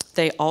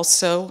 They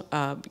also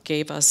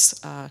gave us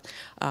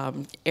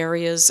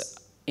areas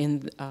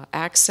in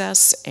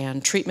access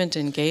and treatment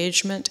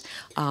engagement,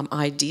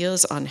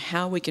 ideas on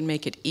how we can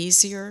make it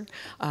easier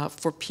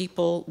for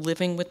people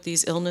living with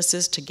these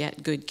illnesses to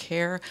get good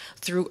care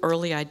through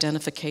early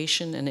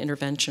identification and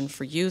intervention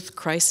for youth,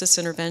 crisis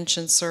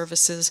intervention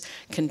services,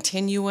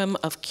 continuum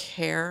of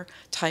care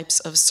types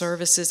of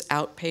services,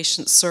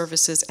 outpatient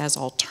services as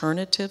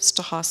alternatives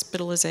to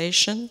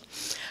hospitalization,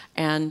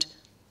 and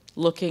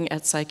looking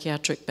at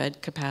psychiatric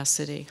bed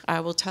capacity. I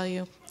will tell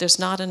you, there's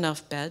not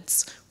enough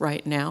beds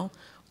right now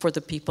for the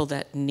people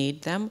that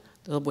need them.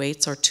 The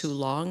waits are too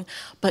long.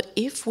 But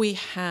if we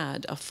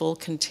had a full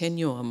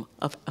continuum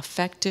of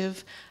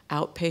effective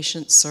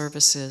outpatient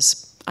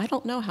services, I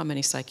don't know how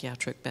many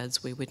psychiatric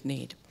beds we would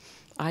need.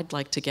 I'd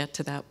like to get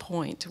to that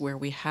point where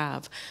we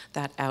have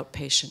that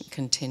outpatient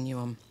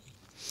continuum.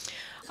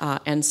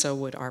 And so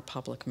would our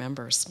public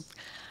members.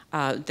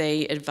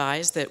 They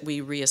advise that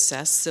we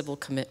reassess civil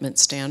commitment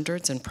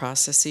standards and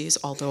processes,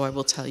 although I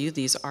will tell you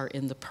these are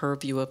in the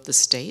purview of the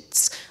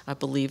states. I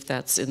believe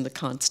that's in the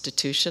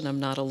Constitution. I'm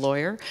not a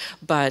lawyer,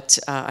 but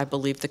I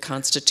believe the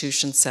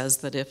Constitution says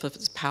that if a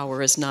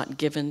power is not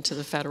given to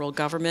the federal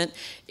government,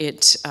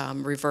 it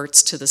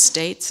reverts to the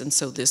states, and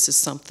so this is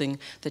something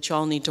that you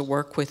all need to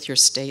work with your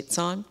states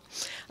on.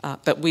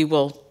 But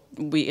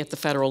we at the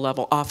federal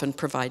level often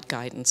provide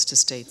guidance to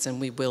states,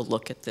 and we will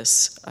look at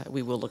this.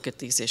 We will look at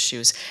these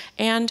issues.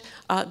 And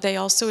they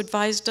also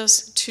advised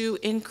us to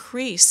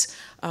increase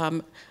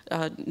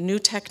new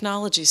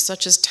technologies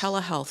such as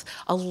telehealth.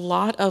 A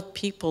lot of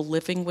people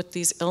living with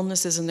these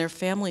illnesses and their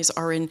families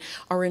are in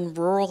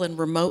rural and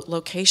remote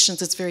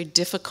locations. It's very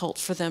difficult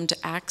for them to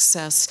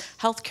access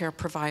healthcare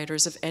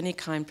providers of any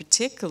kind,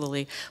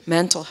 particularly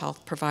mental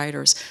health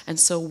providers. And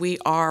so we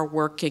are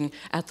working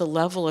at the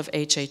level of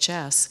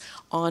HHS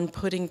on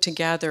putting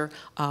together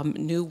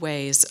new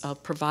ways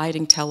of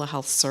providing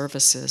telehealth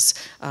services.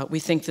 We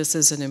think this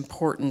is an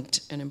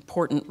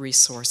important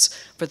resource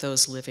for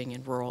those living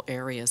in rural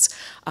areas.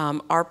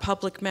 Our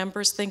public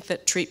members think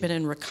that treatment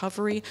and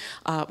recovery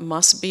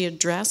must be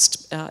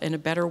addressed in a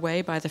better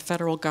way by the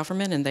federal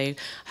government, and they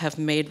have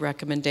made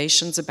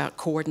recommendations about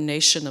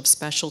coordination of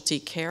specialty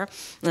care.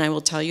 And I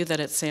will tell you that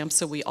at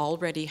SAMHSA we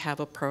already have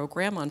a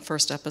program on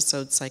first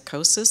episode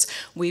psychosis.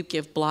 We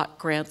give block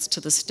grants to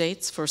the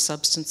states for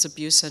substance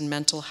abuse and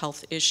mental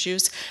health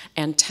issues,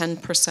 and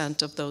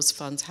 10% of those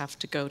funds have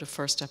to go to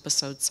first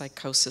episode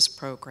psychosis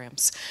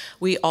programs.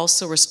 We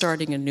also are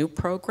starting a new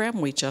program.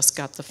 We just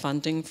got the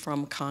funding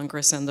from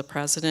Congress and the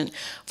President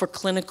for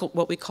clinical,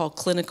 what we call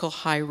clinical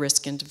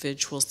high-risk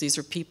individuals. These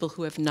are people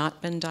who have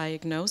not been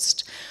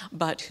diagnosed,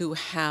 but who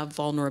have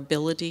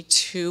vulnerability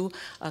to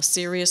a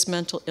serious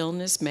mental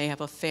illness, may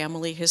have a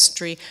family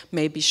history,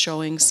 may be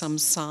showing some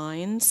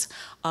signs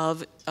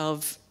of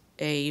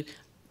a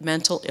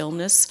mental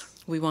illness.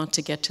 We want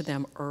to get to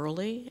them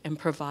early and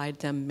provide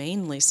them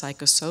mainly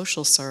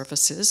psychosocial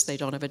services. They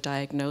don't have a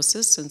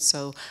diagnosis, and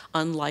so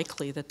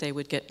unlikely that they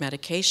would get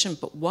medication.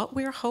 But what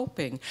we're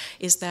hoping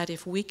is that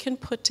if we can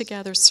put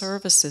together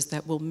services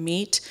that will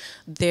meet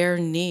their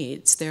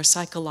needs, their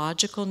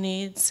psychological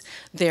needs,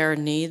 their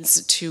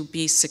needs to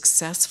be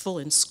successful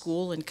in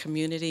school and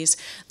communities,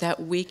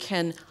 that we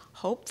can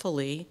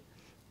hopefully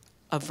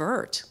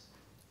avert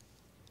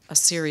a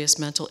serious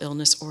mental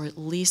illness or at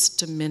least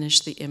diminish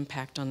the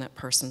impact on that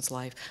person's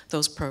life.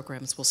 Those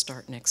programs will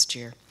start next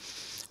year.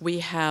 We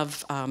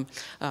have,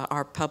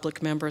 our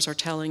public members are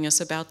telling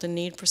us about the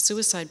need for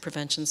suicide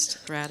prevention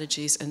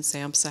strategies, and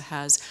SAMHSA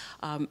has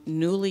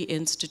newly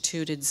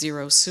instituted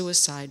zero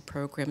suicide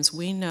programs.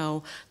 We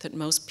know that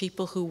most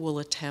people who will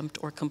attempt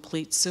or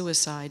complete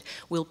suicide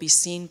will be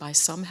seen by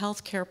some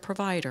healthcare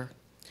provider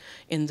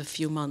in the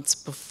few months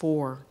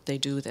before they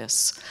do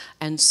this.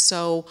 And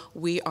so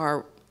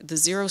the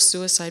Zero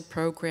Suicide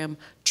Program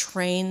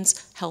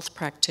trains health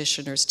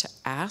practitioners to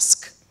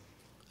ask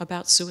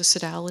about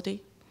suicidality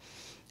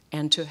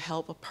and to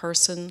help a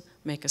person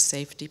make a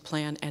safety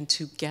plan and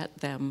to get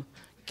them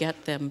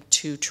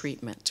to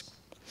treatment.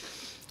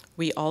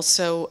 We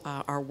also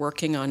are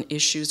working on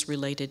issues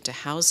related to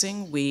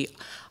housing. We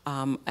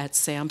at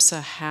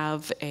SAMHSA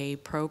have a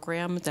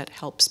program that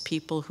helps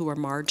people who are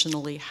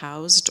marginally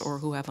housed or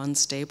who have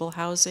unstable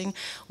housing.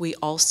 We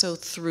also,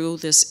 through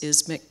this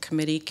ISMIC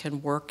committee,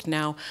 can work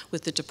now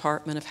with the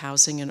Department of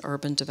Housing and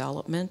Urban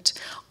Development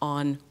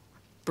on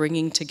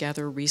bringing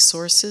together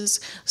resources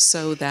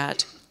so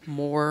that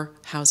more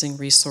housing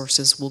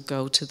resources will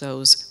go to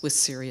those with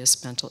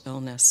serious mental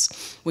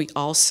illness. We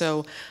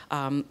also,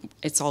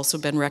 it's also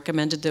been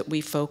recommended that we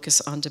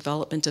focus on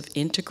development of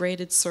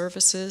integrated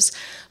services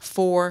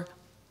for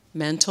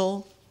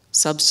mental,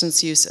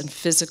 substance use, and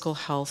physical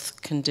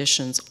health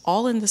conditions,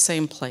 all in the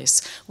same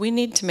place. We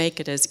need to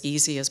make it as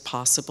easy as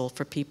possible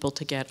for people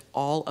to get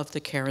all of the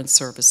care and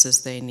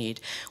services they need.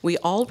 We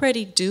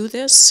already do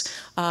this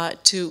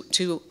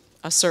to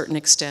a certain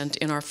extent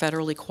in our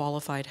federally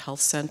qualified health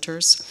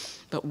centers,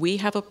 but we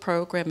have a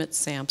program at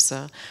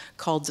SAMHSA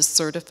called the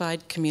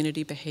Certified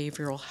Community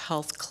Behavioral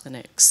Health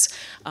Clinics.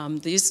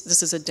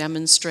 This is a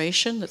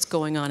demonstration that's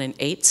going on in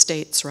 8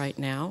 states right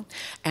now,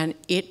 and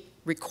it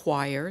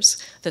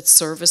requires that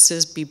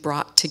services be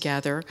brought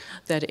together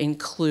that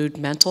include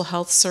mental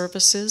health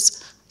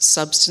services,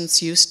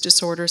 substance use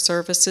disorder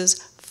services,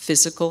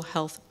 physical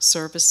health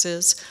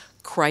services,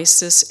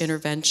 crisis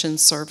intervention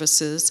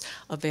services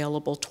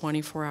available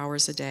 24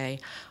 hours a day.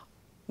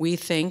 We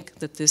think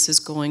that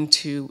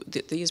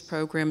these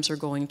programs are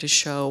going to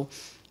show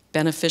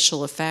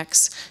beneficial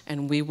effects,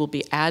 and we will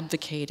be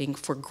advocating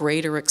for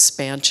greater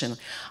expansion.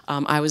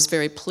 I was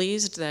very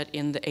pleased that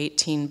in the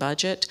 18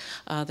 budget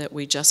that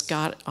we just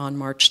got on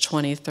March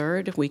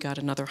 23rd, we got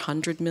another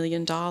 $100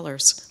 million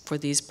for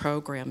these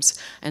programs.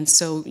 And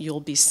so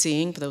you'll be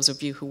seeing, for those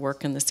of you who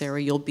work in this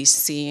area, you'll be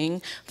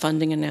seeing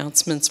funding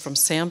announcements from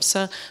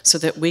SAMHSA so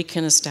that we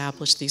can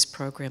establish these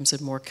programs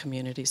in more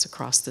communities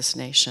across this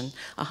nation.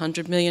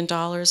 $100 million,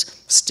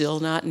 still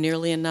not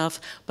nearly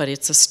enough, but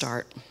it's a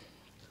start.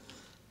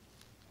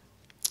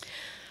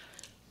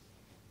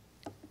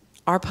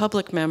 Our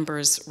public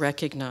members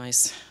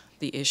recognize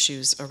the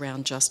issues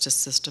around justice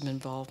system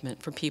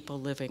involvement for people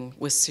living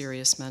with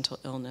serious mental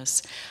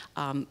illness,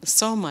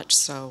 so much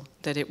so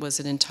that it was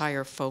an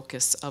entire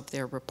focus of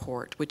their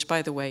report, which,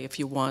 by the way, if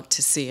you want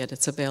to see it,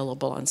 it's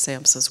available on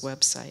SAMHSA's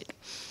website.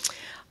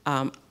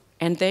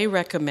 And they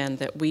recommend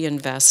that we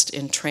invest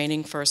in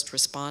training first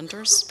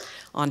responders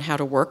on how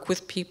to work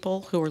with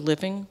people who are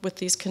living with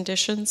these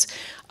conditions,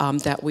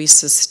 that we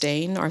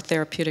sustain our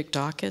therapeutic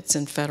dockets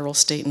in federal,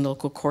 state, and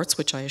local courts,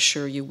 which I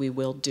assure you we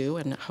will do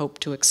and hope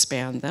to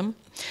expand them,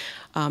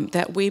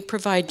 that we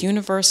provide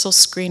universal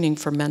screening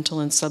for mental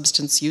and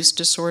substance use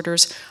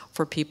disorders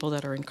for people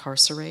that are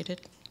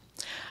incarcerated,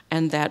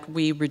 and that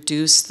we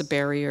reduce the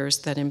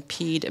barriers that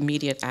impede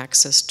immediate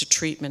access to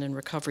treatment and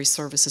recovery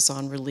services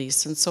on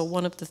release. And so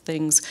one of the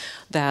things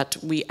that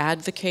we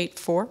advocate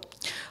for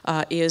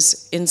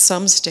is, in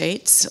some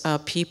states,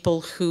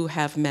 people who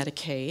have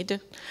Medicaid,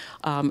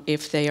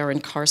 if they are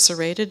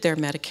incarcerated, their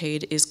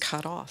Medicaid is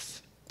cut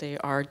off. They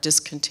are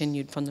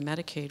discontinued from the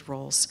Medicaid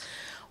rolls.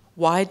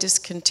 Why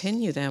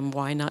discontinue them?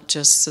 Why not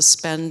just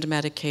suspend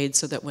Medicaid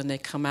so that when they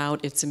come out,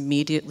 it's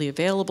immediately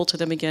available to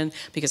them again?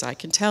 Because I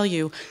can tell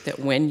you that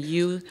when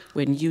you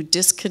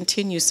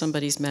discontinue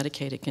somebody's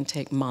Medicaid, it can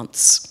take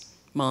months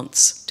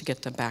to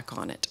get them back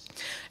on it.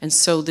 And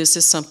so this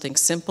is something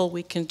simple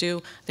we can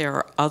do. There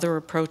are other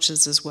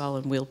approaches as well,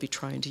 and we'll be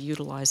trying to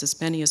utilize as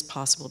many as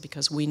possible,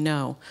 because we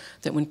know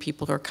that when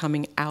people are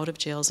coming out of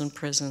jails and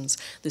prisons,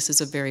 this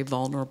is a very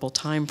vulnerable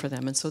time for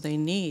them, and so they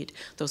need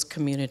those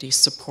community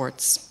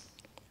supports.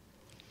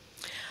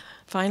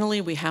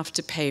 Finally, we have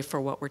to pay for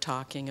what we're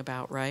talking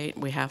about, right?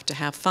 We have to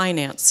have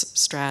finance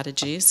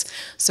strategies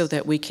so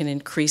that we can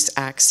increase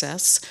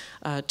access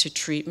to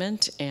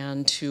treatment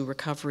and to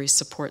recovery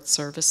support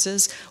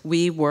services.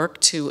 We work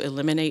to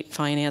eliminate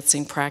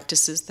financing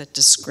practices that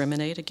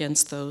discriminate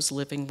against those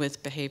living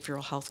with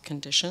behavioral health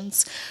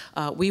conditions.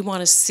 We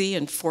want to see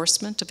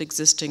enforcement of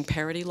existing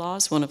parity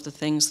laws. One of the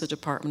things the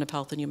Department of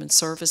Health and Human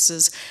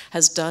Services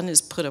has done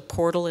is put a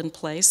portal in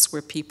place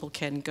where people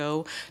can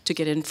go to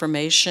get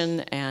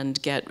information and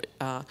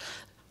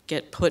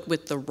get put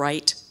with the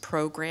right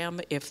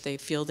program if they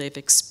feel they've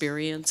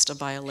experienced a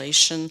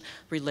violation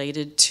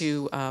related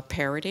to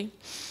parity.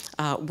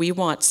 We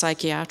want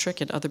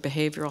psychiatric and other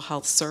behavioral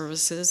health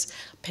services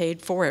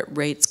paid for at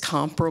rates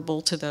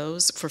comparable to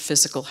those for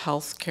physical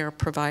health care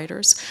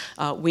providers.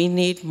 We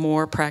need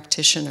more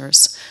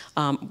practitioners.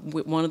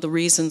 One of the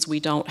reasons we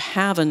don't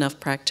have enough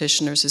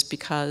practitioners is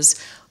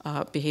because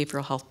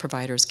behavioral health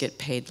providers get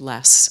paid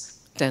less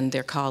than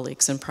their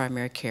colleagues in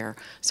primary care.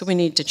 So we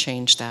need to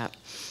change that.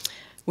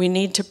 We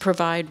need to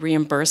provide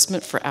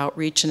reimbursement for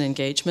outreach and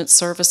engagement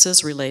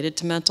services related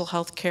to mental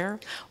health care.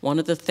 One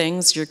of the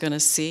things you're going to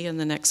see in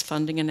the next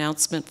funding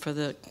announcement for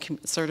the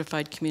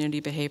certified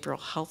community behavioral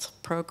health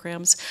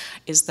programs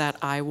is that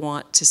I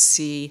want to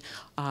see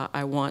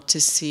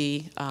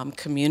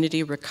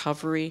community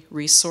recovery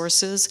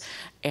resources,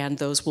 and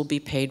those will be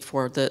paid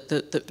for.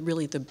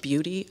 Really the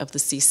beauty of the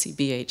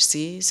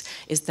CCBHCs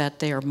is that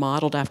they are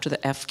modeled after the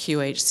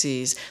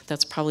FQHCs.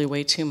 That's probably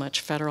way too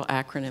much federal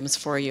acronyms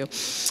for you.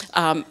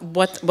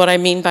 What I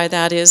mean by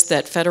that is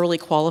that federally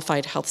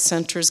qualified health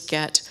centers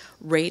get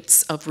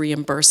rates of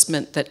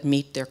reimbursement that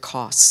meet their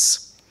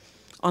costs.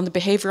 On the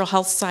behavioral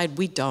health side,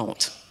 we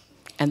don't.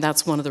 And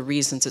that's one of the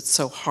reasons it's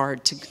so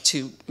hard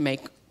to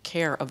make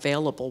care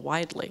available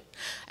widely.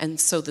 And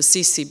so the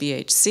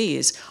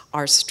CCBHCs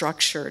are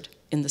structured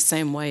in the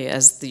same way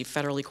as the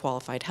federally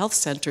qualified health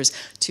centers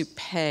to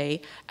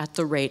pay at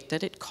the rate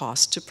that it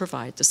costs to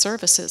provide the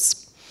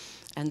services.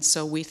 And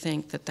so we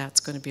think that that's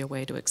going to be a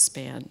way to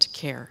expand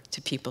care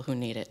to people who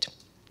need it.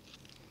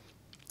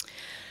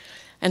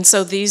 And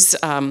so this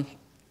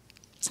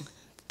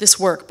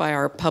work by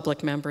our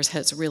public members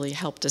has really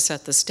helped to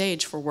set the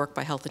stage for work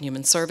by Health and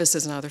Human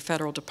Services and other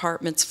federal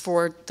departments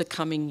for the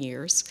coming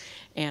years.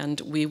 And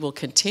we will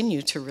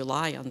continue to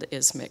rely on the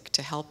ISMIC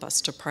to help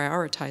us to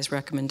prioritize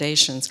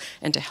recommendations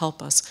and to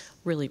help us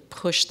really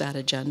push that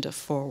agenda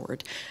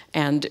forward.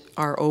 And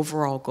our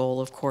overall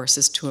goal, of course,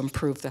 is to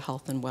improve the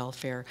health and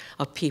welfare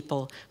of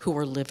people who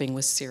are living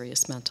with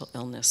serious mental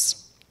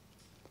illness.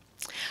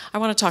 I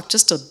want to talk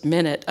just a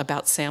minute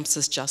about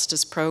SAMHSA's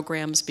justice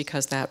programs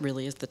because that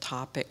really is the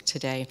topic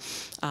today.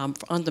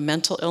 On the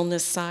mental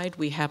illness side,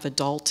 we have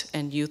adult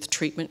and youth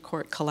treatment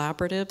court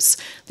collaboratives.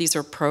 These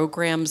are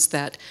programs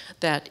that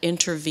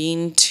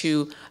intervene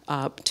to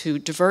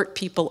divert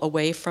people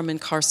away from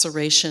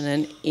incarceration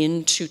and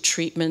into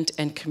treatment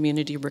and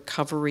community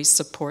recovery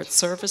support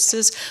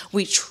services.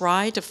 We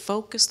try to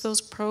focus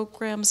those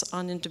programs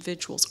on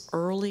individuals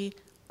early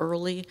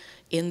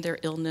in their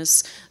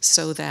illness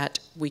so that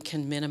we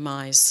can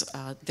minimize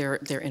their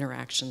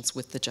interactions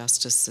with the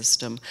justice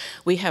system.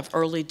 We have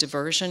early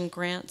diversion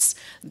grants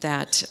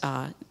that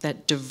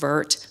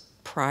divert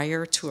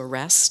prior to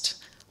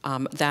arrest.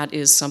 That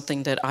is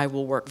something that I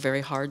will work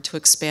very hard to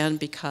expand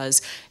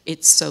because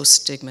it's so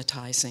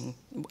stigmatizing.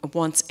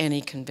 Once any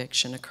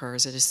conviction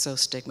occurs, it is so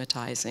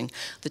stigmatizing.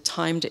 The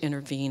time to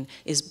intervene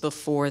is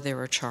before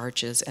there are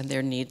charges, and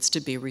there needs to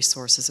be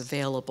resources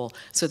available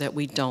so that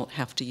we don't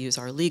have to use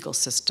our legal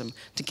system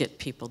to get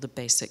people the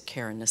basic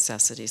care and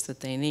necessities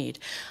that they need.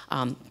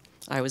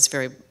 I was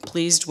very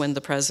pleased when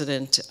the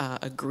president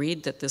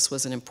agreed that this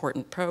was an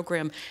important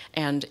program,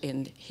 and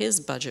in his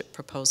budget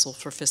proposal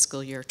for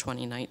fiscal year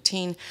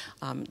 2019,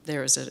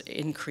 there is an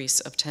increase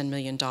of $10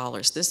 million.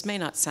 This may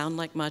not sound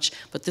like much,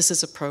 but this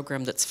is a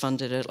program that's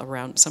funded at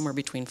around somewhere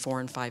between $4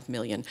 and $5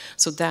 million.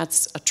 So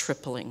that's a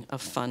tripling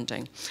of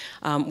funding.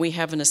 We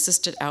have an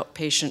assisted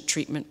outpatient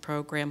treatment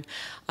program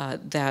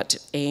that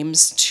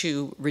aims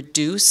to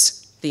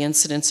reduce the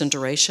incidence and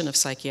duration of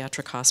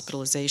psychiatric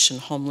hospitalization,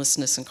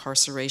 homelessness,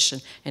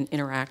 incarceration, and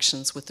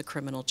interactions with the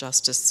criminal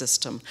justice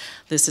system.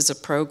 This is a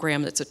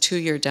program that's a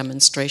 2-year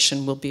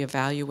demonstration. We'll be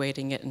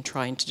evaluating it and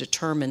trying to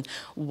determine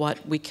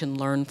what we can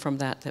learn from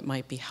that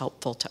might be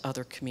helpful to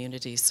other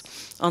communities.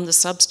 On the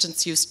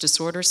substance use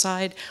disorder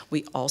side,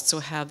 we also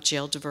have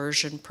jail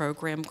diversion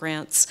program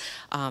grants.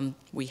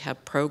 We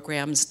have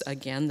programs,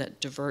 again,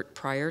 that divert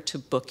prior to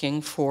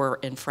booking for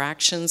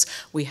infractions.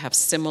 We have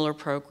similar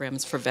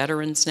programs for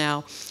veterans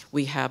now.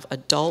 We have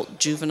adult,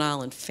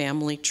 juvenile, and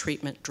family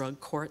treatment drug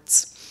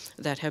courts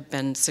that have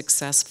been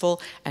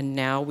successful, and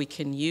now we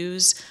can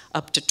use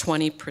up to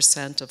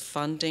 20% of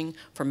funding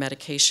for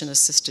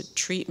medication-assisted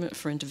treatment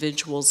for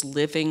individuals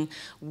living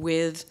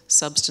with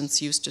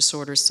substance use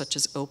disorders such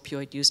as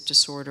opioid use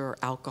disorder or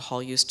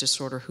alcohol use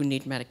disorder who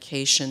need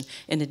medication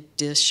in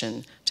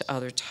addition to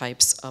other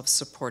types of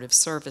supportive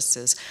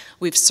services.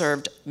 We've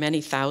served many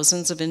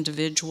thousands of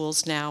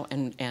individuals now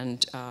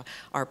and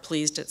are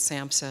pleased at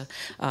SAMHSA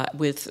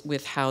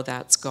with how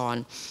that's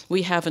gone.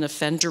 We have an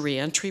offender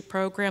reentry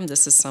program.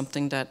 This is something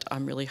that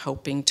I'm really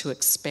hoping to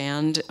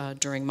expand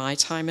during my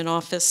time in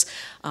office.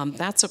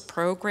 That's a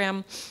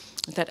program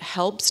that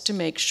helps to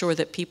make sure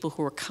that people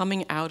who are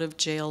coming out of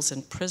jails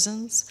and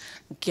prisons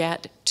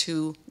get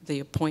to the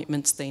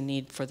appointments they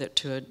need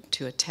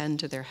to attend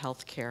to their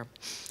health care.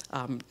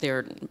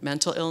 Their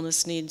mental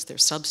illness needs, their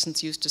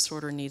substance use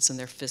disorder needs, and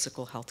their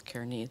physical health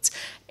care needs.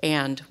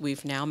 And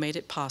we've now made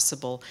it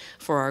possible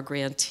for our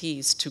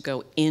grantees to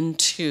go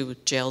into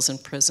jails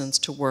and prisons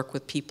to work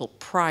with people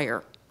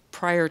prior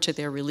to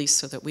their release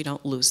so that we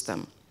don't lose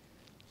them.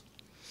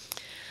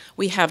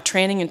 We have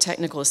training and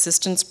technical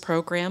assistance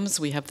programs.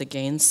 We have the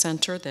Gaines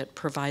Center that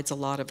provides a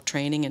lot of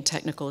training and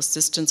technical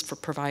assistance for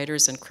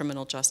providers and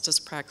criminal justice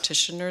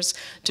practitioners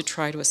to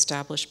try to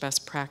establish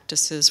best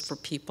practices for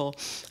people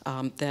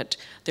that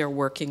they're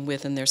working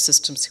with in their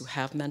systems who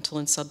have mental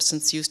and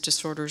substance use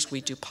disorders.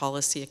 We do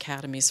policy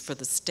academies for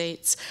the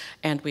states,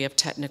 and we have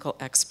technical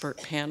expert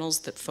panels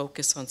that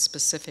focus on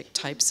specific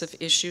types of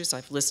issues.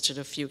 I've listed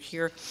a few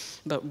here,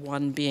 but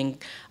one being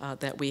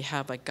that we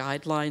have a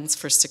guidelines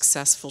for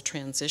successful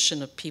transition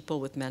of people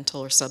with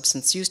mental or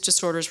substance use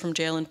disorders from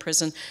jail and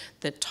prison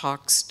that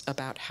talks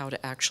about how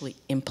to actually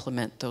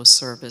implement those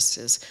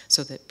services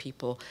so that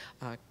people,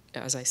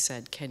 as I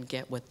said, can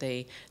get what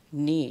they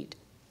need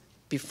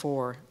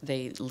before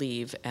they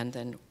leave and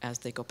then as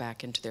they go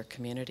back into their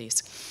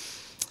communities.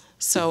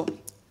 So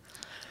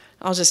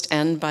I'll just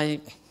end by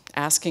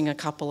asking a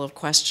couple of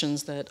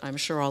questions that I'm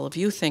sure all of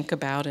you think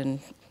about, and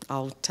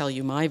I'll tell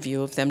you my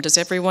view of them. Does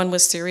everyone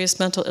with serious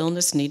mental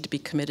illness need to be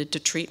committed to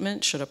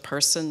treatment? Should a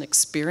person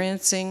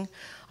experiencing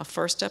a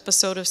first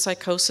episode of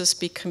psychosis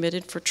be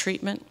committed for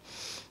treatment?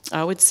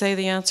 I would say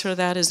the answer to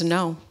that is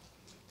no.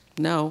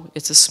 No,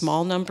 it's a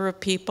small number of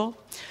people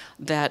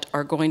that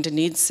are going to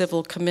need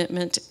civil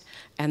commitment,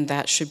 and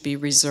that should be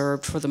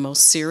reserved for the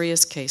most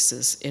serious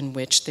cases in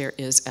which there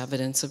is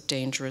evidence of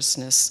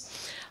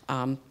dangerousness.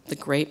 The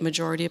great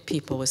majority of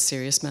people with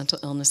serious mental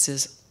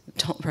illnesses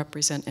don't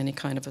represent any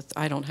kind of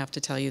I don't have to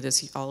tell you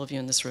this, all of you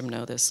in this room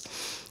know this.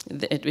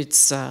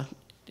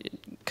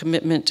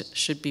 Commitment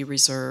should be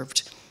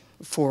reserved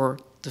for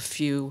the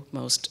few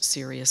most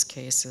serious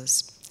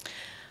cases.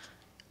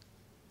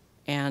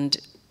 And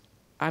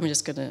I'm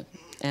just going to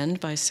end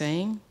by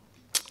saying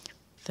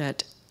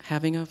that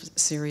having a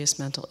serious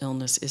mental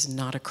illness is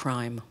not a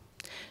crime,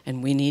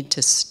 and we need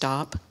to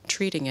stop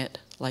treating it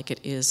like it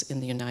is in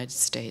the United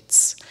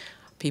States.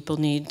 People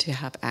need to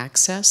have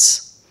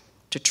access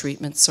to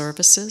treatment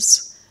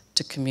services,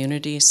 to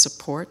community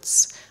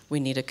supports.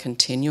 We need a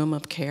continuum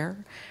of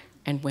care,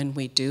 and when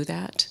we do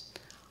that,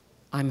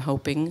 I'm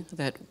hoping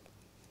that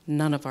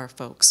none of our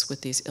folks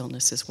with these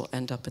illnesses will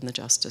end up in the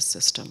justice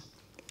system.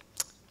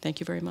 Thank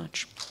you very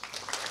much.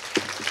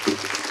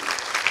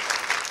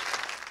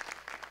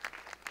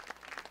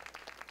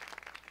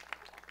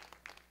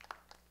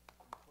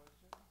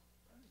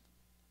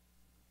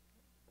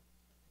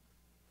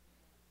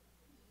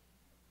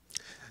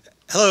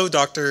 Hello,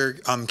 Dr.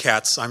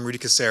 Katz. I'm Rudy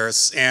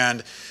Caceres,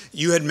 and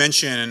you had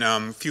mentioned,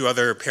 a few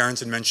other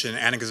parents had mentioned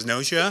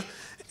anagnosia,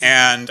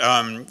 and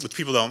which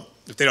people don't,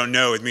 if they don't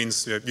know, it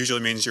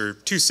usually means you're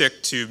too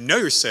sick to know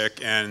you're sick,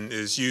 and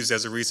is used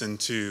as a reason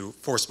to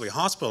forcibly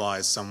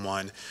hospitalize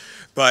someone.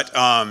 But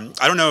I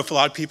don't know if a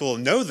lot of people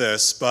know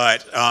this,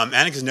 but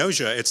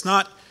anagnosia, it's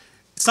not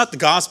the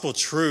gospel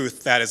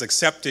truth that is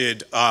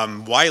accepted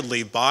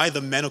widely by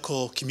the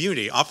medical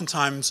community.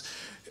 Oftentimes,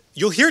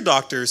 you'll hear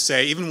doctors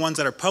say, even ones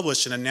that are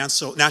published in a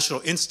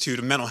National Institute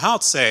of Mental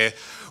Health say,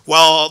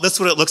 well, this is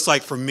what it looks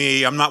like for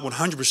me. I'm not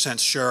 100%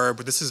 sure,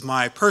 but this is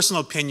my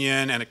personal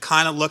opinion, and it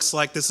kind of looks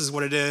like this is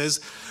what it is.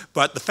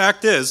 But the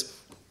fact is,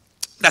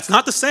 that's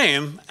not the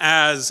same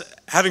as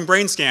having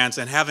brain scans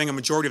and having a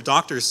majority of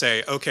doctors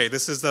say, okay,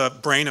 this is the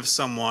brain of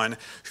someone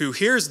who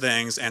hears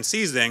things and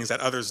sees things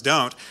that others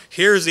don't.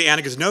 Here's the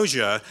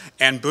anagnosia,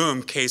 and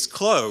boom, case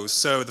closed.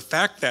 So the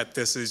fact that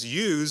this is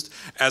used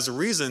as a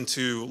reason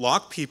to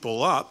lock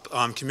people up,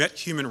 commit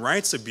human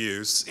rights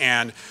abuse,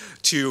 and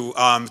to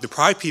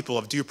deprive people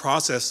of due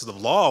process of the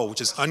law,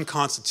 which is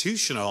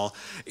unconstitutional,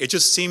 it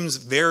just seems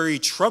very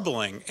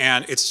troubling.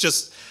 And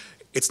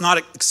it's not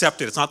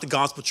accepted. It's not the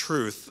gospel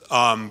truth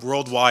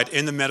worldwide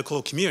in the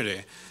medical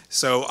community.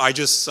 So I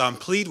just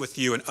plead with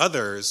you and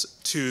others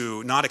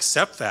to not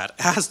accept that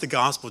as the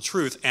gospel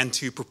truth and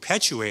to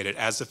perpetuate it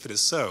as if it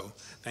is so.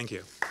 Thank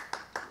you.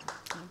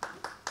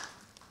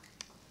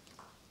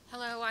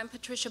 Hello, I'm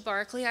Patricia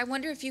Barkley. I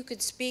wonder if you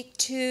could speak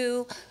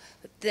to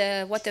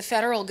what the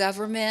federal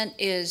government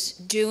is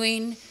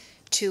doing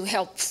to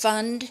help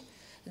fund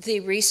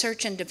the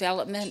research and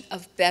development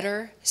of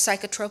better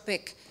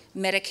psychotropic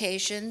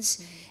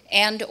medications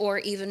and or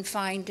even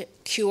find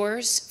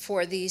cures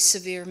for these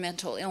severe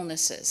mental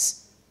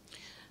illnesses.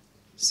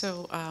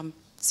 So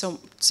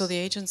the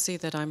agency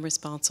that I'm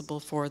responsible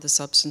for, the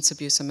Substance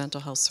Abuse and Mental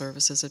Health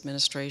Services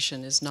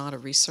Administration, is not a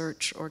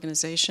research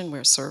organization. We're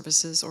a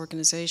services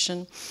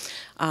organization.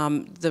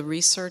 The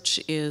research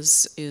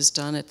is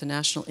done at the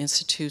National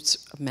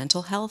Institutes of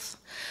Mental Health,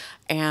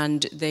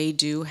 and they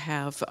do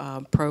have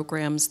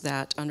programs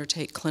that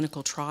undertake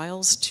clinical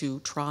trials to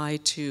try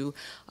to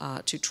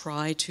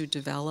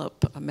develop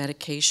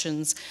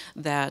medications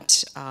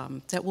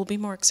that will be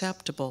more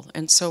acceptable.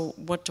 And so,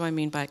 what do I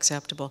mean by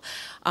acceptable?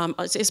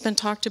 It's been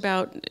talked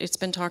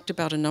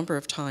about a number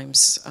of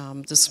times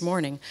this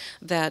morning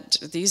that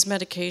these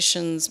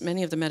medications,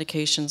 many of the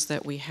medications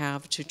that we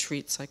have to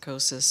treat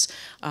psychosis,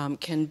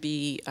 can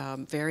be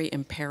very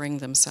impairing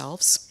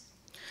themselves.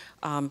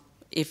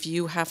 If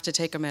you have to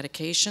take a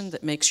medication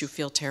that makes you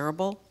feel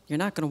terrible, you're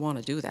not going to want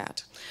to do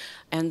that.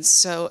 And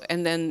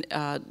then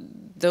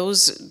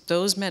those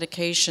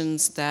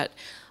medications that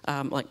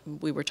like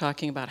we were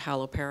talking about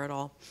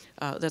haloperidol.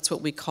 That's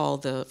what we call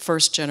the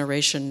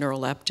first-generation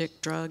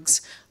neuroleptic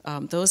drugs.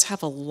 Those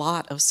have a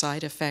lot of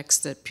side effects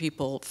that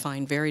people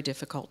find very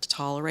difficult to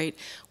tolerate.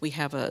 We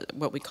have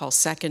what we call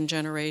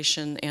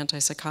second-generation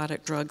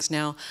antipsychotic drugs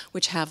now,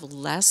 which have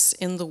less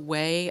in the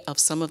way of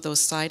some of those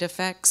side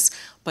effects,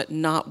 but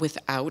not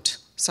without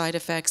side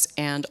effects.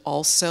 And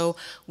also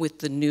with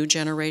the new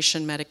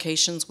generation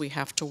medications, we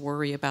have to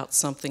worry about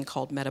something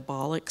called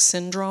metabolic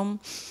syndrome.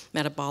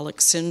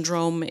 Metabolic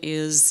syndrome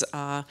is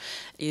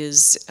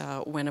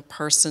when a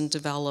person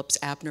develops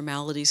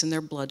abnormalities in their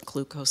blood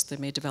glucose. They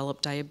may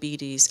develop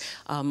diabetes,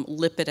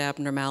 lipid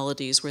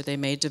abnormalities where they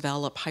may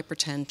develop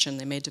hypertension,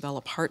 they may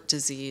develop heart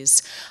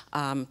disease.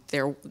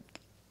 Their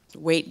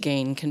weight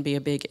gain can be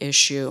a big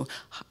issue.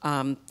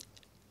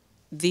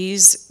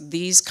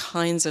 These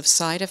kinds of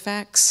side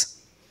effects,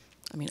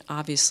 I mean,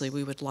 obviously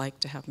we would like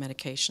to have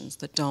medications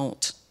that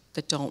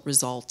don't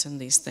result in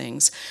these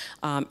things.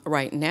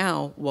 Right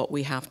now, what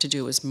we have to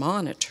do is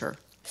monitor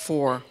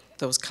for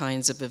those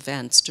kinds of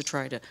events to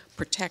try to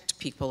protect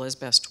people as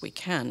best we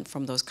can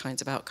from those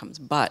kinds of outcomes.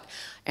 But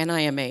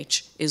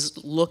NIMH is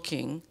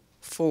looking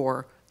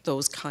for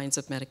those kinds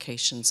of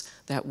medications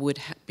that would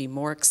be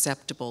more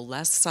acceptable,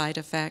 less side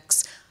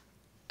effects,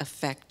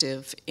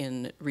 effective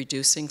in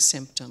reducing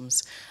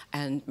symptoms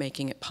and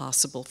making it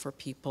possible for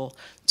people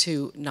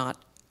to not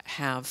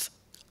have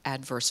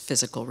adverse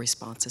physical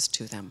responses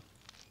to them.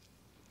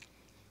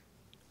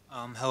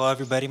 Hello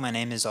everybody, my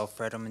name is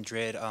Alfredo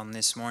Madrid.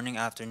 This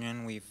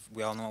afternoon, we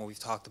all know what we've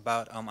talked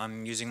about.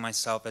 I'm using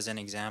myself as an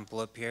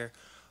example up here.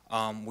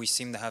 We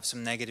seem to have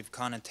some negative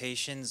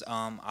connotations.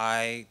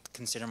 I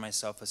consider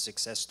myself a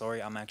success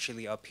story. I'm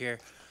actually up here.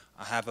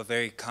 I have a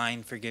very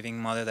kind, forgiving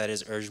mother that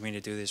has urged me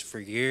to do this for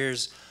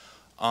years.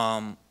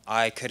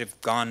 I could have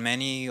gone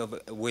many of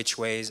which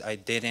ways. I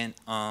didn't,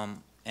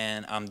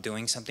 and I'm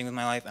doing something with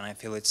my life, and I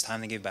feel it's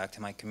time to give back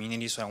to my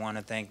community. So I want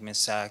to thank Ms.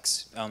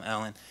 Sachs,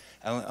 Ellen,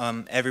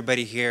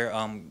 everybody here.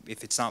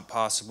 If it's not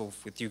possible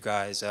with you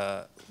guys,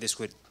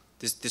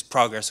 this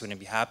progress wouldn't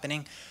be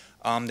happening.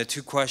 The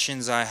two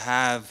questions I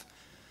have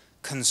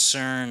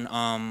concern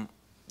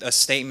a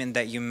statement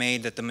that you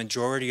made that the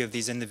majority of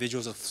these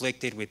individuals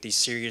afflicted with these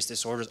serious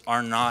disorders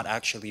are not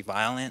actually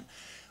violent.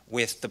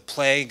 With the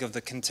plague of the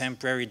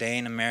contemporary day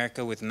in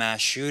America with mass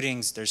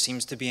shootings, there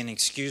seems to be an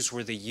excuse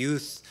where the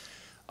youth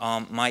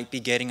might be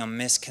getting a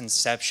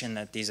misconception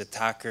that these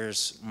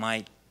attackers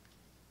might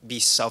be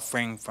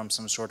suffering from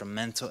some sort of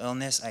mental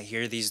illness. I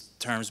hear these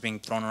terms being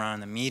thrown around in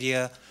the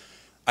media.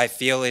 I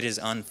feel it is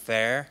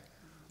unfair.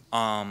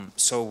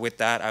 So with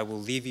that, I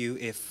will leave you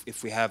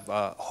if we have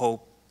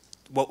hope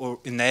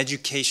in the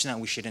education that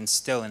we should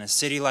instill in a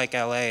city like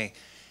LA,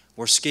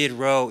 where Skid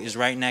Row is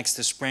right next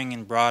to Spring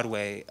and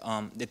Broadway.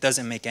 It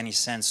doesn't make any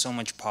sense. So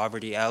much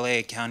poverty.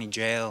 LA County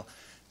Jail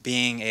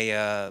being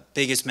a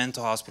biggest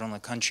mental hospital in the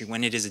country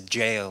when it is a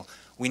jail.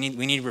 We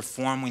need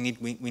reform. We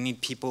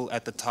need people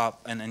at the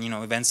top, and you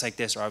know, events like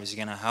this are obviously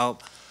going to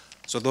help.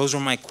 So those were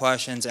my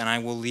questions, and I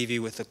will leave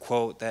you with a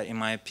quote that, in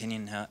my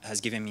opinion,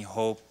 has given me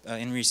hope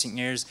in recent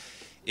years.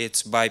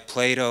 It's by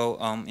Plato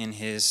in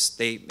his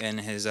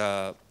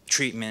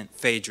treatment,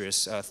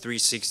 Phaedrus,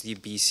 360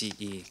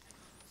 BCE.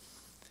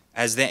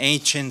 As the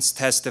ancients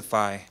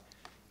testify,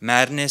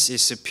 madness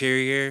is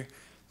superior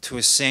to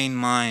a sane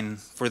mind,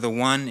 for the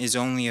one is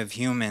only of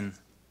human,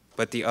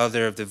 but the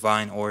other of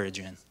divine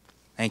origin.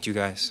 Thank you,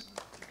 guys.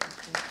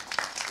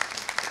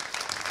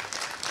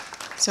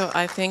 So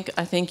I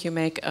think you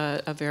make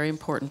a very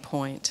important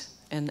point,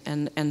 and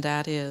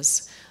that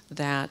is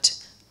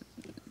that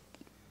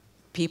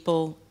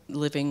people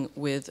living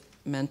with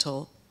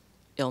mental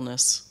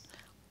illness,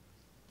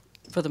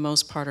 for the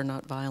most part, are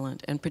not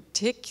violent, and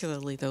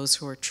particularly those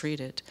who are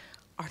treated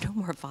are no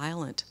more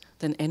violent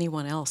than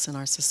anyone else in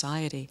our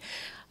society.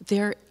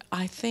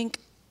 I think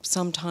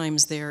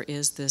sometimes there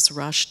is this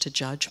rush to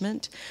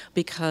judgment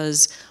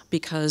because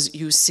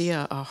you see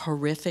a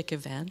horrific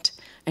event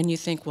and you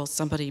think, well,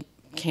 somebody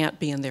can't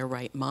be in their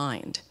right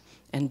mind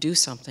and do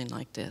something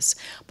like this.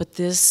 But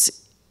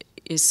this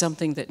is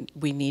something that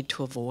we need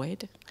to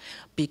avoid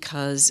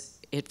because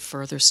it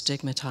further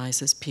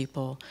stigmatizes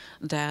people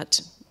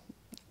that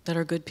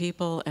are good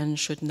people and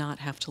should not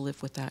have to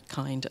live with that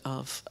kind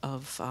of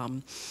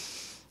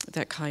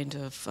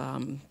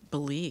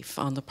belief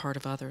on the part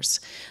of others.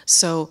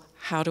 So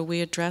how do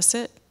we address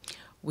it?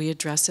 We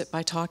address it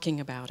by talking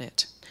about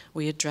it.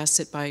 We address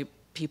it by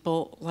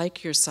people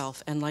like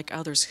yourself and like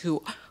others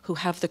who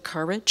have the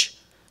courage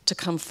to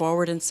come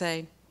forward and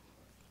say,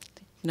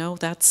 no,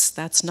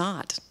 that's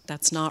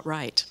not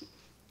right.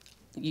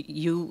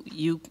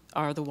 You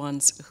are the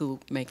ones who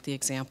make the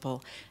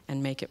example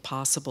and make it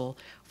possible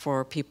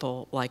for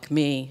people like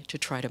me to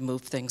try to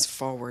move things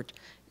forward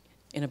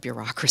in a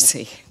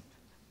bureaucracy.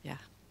 Yeah.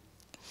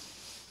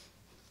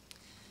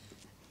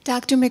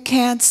 Dr.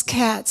 McCance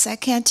Katz, I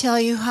can't tell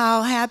you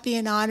how happy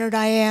and honored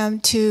I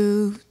am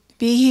to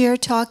be here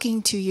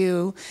talking to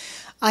you.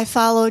 I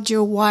followed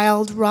your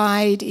wild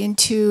ride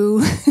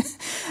into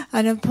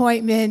an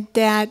appointment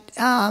that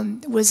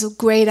was a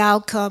great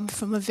outcome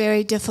from a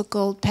very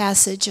difficult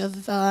passage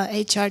of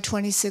HR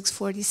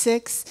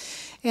 2646,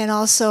 and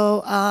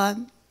also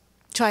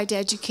tried to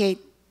educate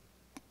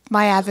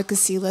my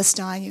advocacy list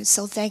on you.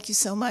 So thank you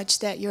so much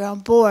that you're on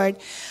board.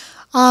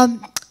 I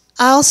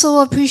also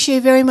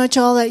appreciate very much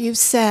all that you've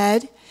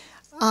said.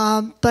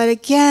 But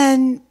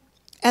again,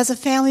 as a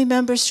family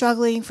member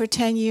struggling for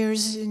 10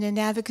 years in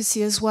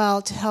advocacy as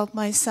well to help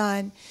my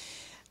son,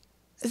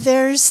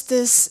 there's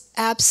this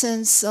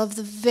absence of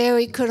the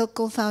very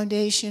critical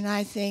foundation,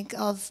 I think,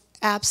 of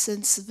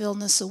absence of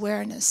illness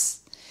awareness.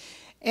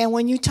 And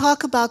when you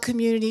talk about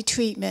community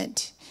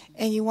treatment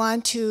and you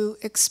want to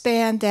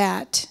expand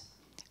that,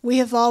 we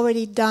have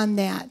already done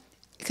that.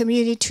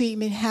 Community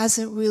treatment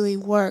hasn't really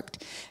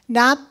worked.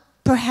 Not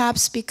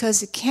perhaps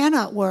because it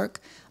cannot work,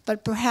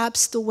 but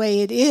perhaps the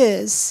way it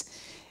is,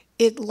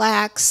 it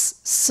lacks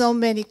so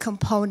many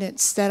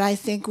components that I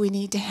think we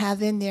need to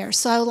have in there.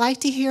 So I would like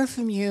to hear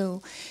from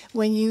you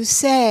when you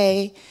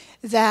say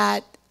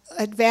that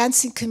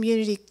advancing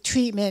community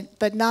treatment,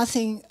 but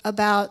nothing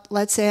about,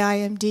 let's say,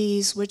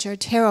 IMDs, which are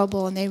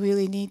terrible and they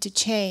really need to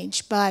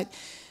change. But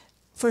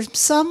for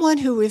someone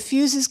who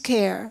refuses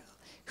care,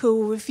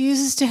 who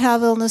refuses to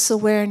have illness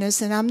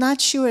awareness, and I'm not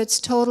sure it's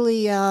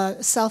totally a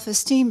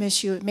self-esteem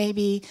issue, it may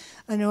be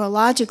a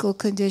neurological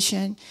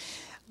condition,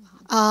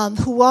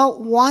 who won't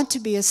want to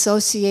be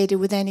associated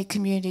with any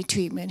community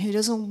treatment, who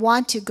doesn't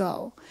want to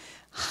go.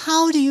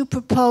 How do you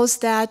propose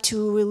that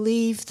to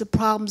relieve the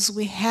problems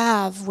we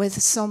have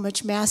with so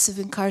much massive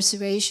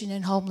incarceration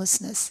and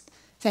homelessness?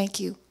 Thank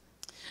you.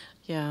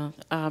 Yeah.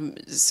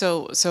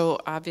 So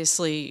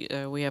obviously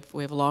we have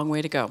a long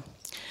way to go.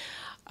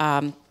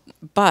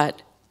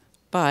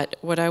 But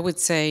what I would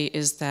say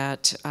is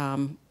that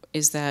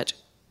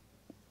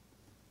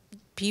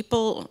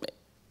people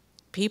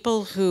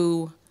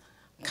who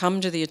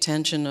come to the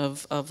attention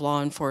of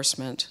law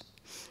enforcement,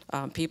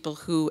 people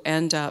who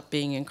end up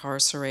being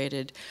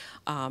incarcerated,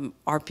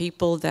 are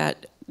people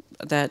that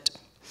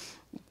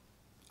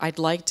I'd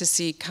like to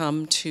see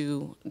come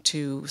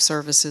to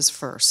services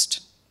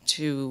first,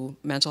 to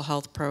mental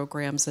health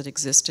programs that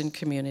exist in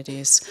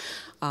communities,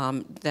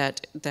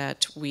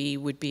 that we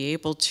would be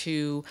able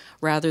to,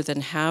 rather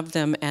than have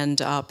them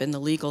end up in the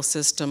legal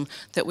system,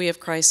 that we have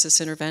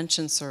crisis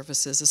intervention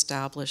services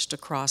established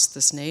across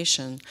this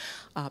nation,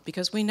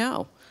 because we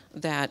know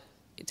that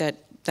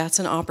that's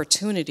an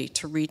opportunity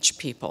to reach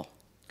people.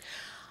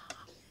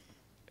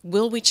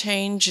 Will we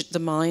change the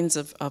minds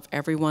of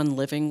everyone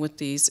living with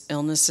these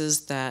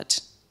illnesses that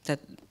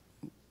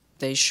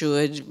they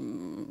should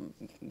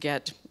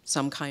get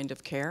some kind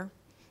of care?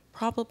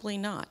 Probably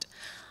not.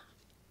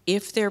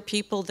 If there are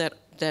people that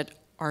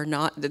are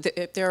not,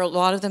 there are a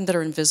lot of them that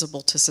are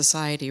invisible to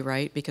society,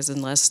 right? Because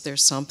unless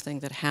there's something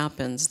that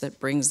happens that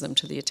brings them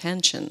to the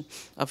attention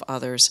of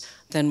others,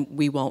 then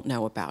we won't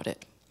know about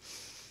it.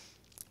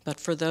 But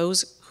for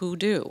those who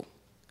do,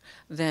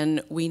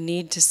 then we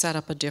need to set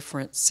up a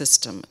different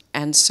system.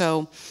 And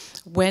so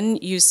when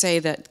you say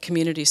that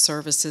community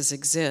services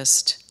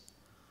exist,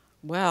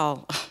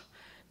 well,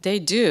 they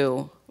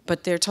do,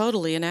 but they're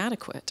totally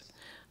inadequate.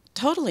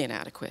 Totally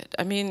inadequate.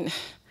 I mean,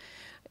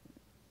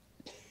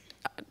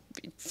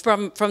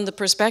 from the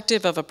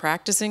perspective of a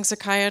practicing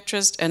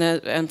psychiatrist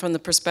and from the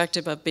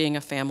perspective of being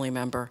a family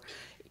member,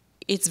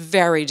 it's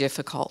very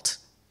difficult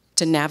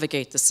to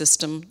navigate the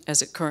system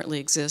as it currently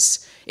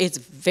exists. It's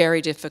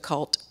very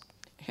difficult.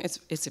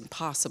 It's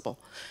impossible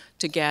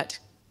to get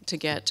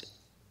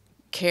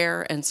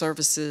care and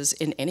services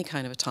in any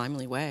kind of a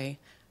timely way.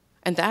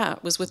 And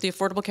that was with the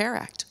Affordable Care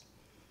Act.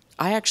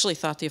 I actually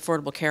thought the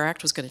Affordable Care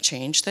Act was going to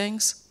change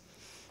things.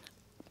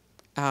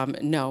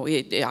 No,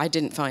 I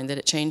didn't find that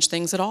it changed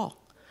things at all.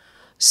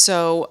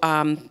 So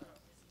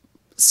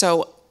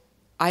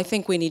I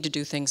think we need to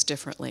do things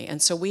differently. And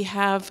so we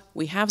have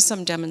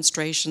some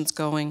demonstrations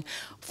going.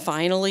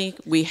 Finally,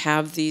 we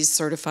have these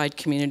certified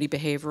community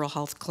behavioral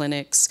health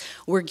clinics.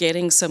 We're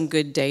getting some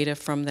good data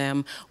from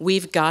them.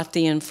 We've got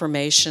the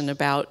information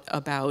about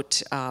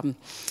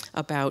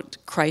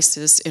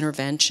crisis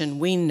intervention.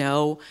 We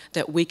know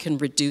that we can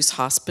reduce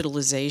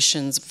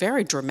hospitalizations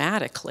very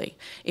dramatically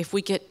if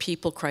we get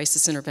people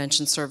crisis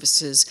intervention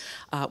services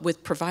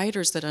with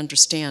providers that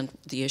understand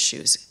the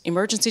issues.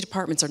 Emergency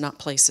departments are not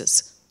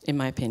places, in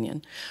my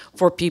opinion,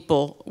 for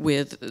people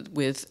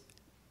with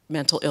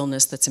mental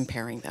illness that's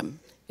impairing them.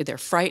 They're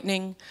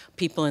frightening.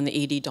 People in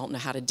the ED don't know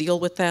how to deal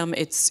with them.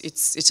 It's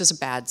just a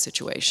bad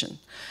situation.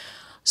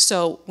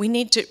 So we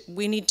need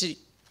to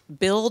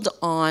build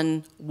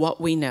on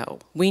what we know.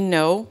 We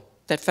know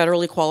that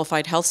federally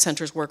qualified health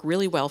centers work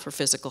really well for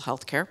physical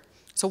health care.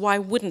 So why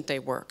wouldn't they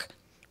work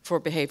for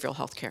behavioral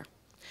health care?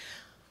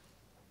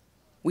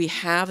 We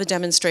have a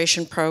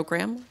demonstration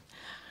program.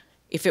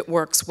 If it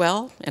works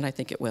well, and I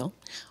think it will,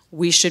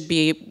 we should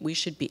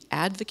be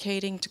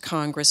advocating to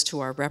Congress, to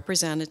our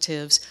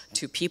representatives,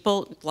 to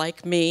people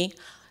like me,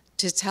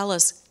 to tell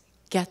us,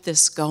 get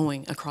this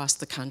going across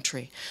the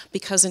country.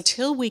 Because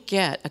until we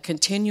get a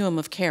continuum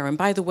of care, and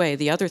by the way,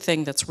 the other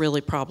thing that's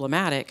really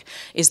problematic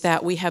is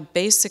that we have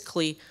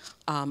basically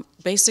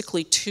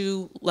basically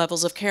two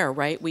levels of care,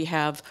 right? We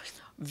have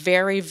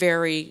very,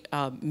 very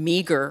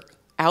meager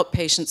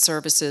outpatient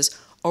services,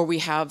 or we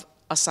have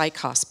a psych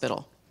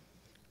hospital.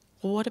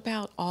 Well, what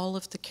about all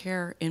of the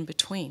care in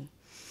between?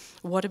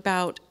 What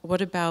about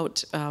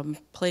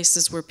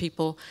places where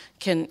people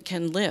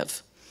can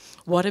live?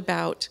 What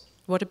about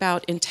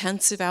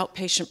intensive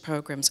outpatient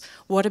programs?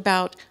 What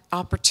about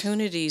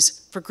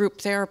opportunities for group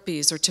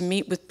therapies or to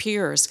meet with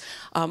peers?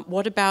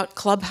 What about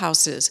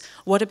clubhouses?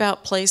 What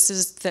about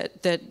places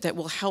that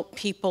will help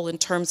people in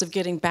terms of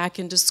getting back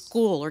into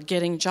school or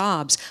getting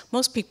jobs?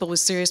 Most people with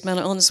serious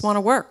mental illness want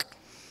to work,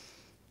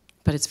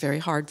 but it's very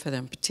hard for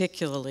them,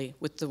 particularly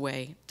with the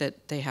way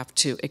that they have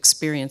to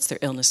experience their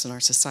illness in our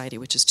society,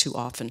 which is too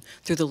often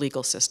through the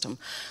legal system.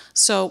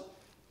 So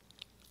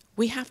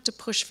we have to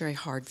push very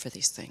hard for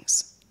these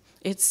things.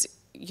 It's,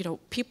 you know,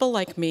 people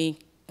like me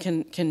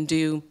can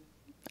do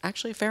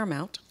actually a fair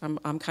amount.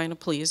 I'm kind of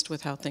pleased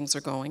with how things are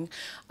going.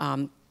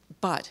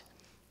 But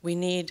we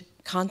need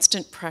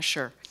constant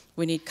pressure.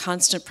 We need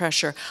constant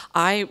pressure.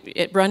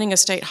 Running a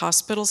state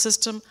hospital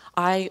system,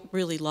 I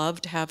really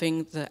loved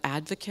having the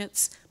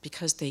advocates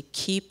because they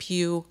keep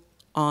you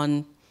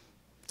on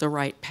the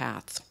right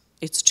path.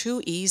 It's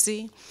too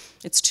easy.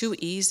 It's too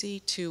easy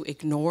to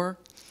ignore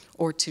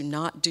or to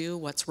not do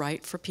what's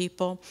right for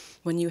people.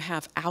 When you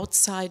have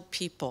outside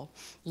people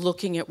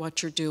looking at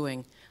what you're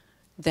doing,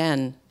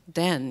 then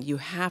you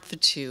have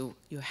to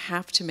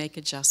make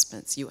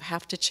adjustments. You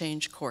have to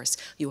change course.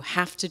 You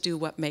have to do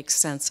what makes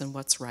sense and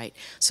what's right.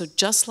 So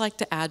just like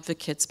the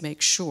advocates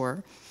make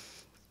sure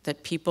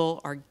that people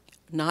are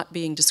not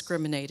being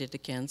discriminated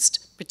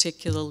against,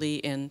 particularly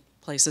in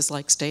places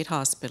like state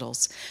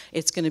hospitals,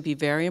 it's going to be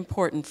very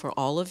important for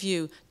all of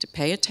you to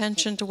pay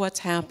attention to what's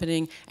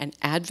happening and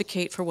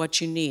advocate for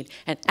what you need.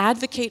 And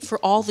advocate for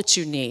all that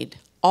you need.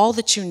 All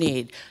that you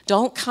need.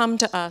 Don't come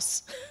to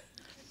us.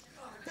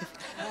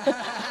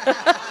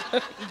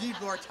 You need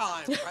more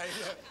time, right?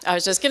 I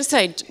was just going to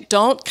say,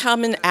 don't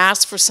come and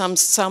ask for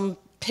some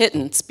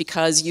pittance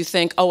because you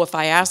think, oh, if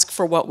I ask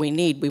for what we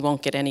need, we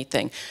won't get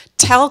anything.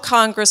 Tell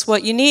Congress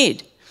what you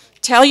need.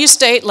 Tell your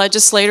state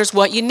legislators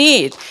what you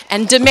need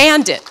and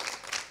demand it.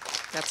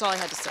 That's all I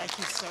had to say. Thank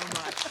you so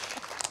much.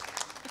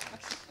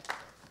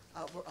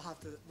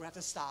 We'll have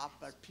to stop,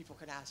 but people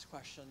can ask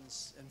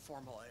questions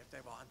informally if they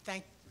want.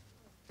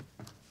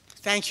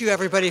 Thank you,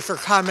 everybody, for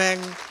coming.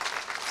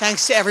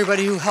 Thanks to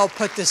everybody who helped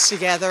put this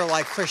together,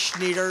 like Chris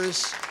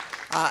Schneiders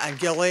and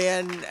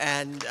Gillian,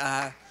 and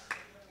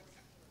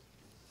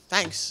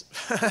thanks.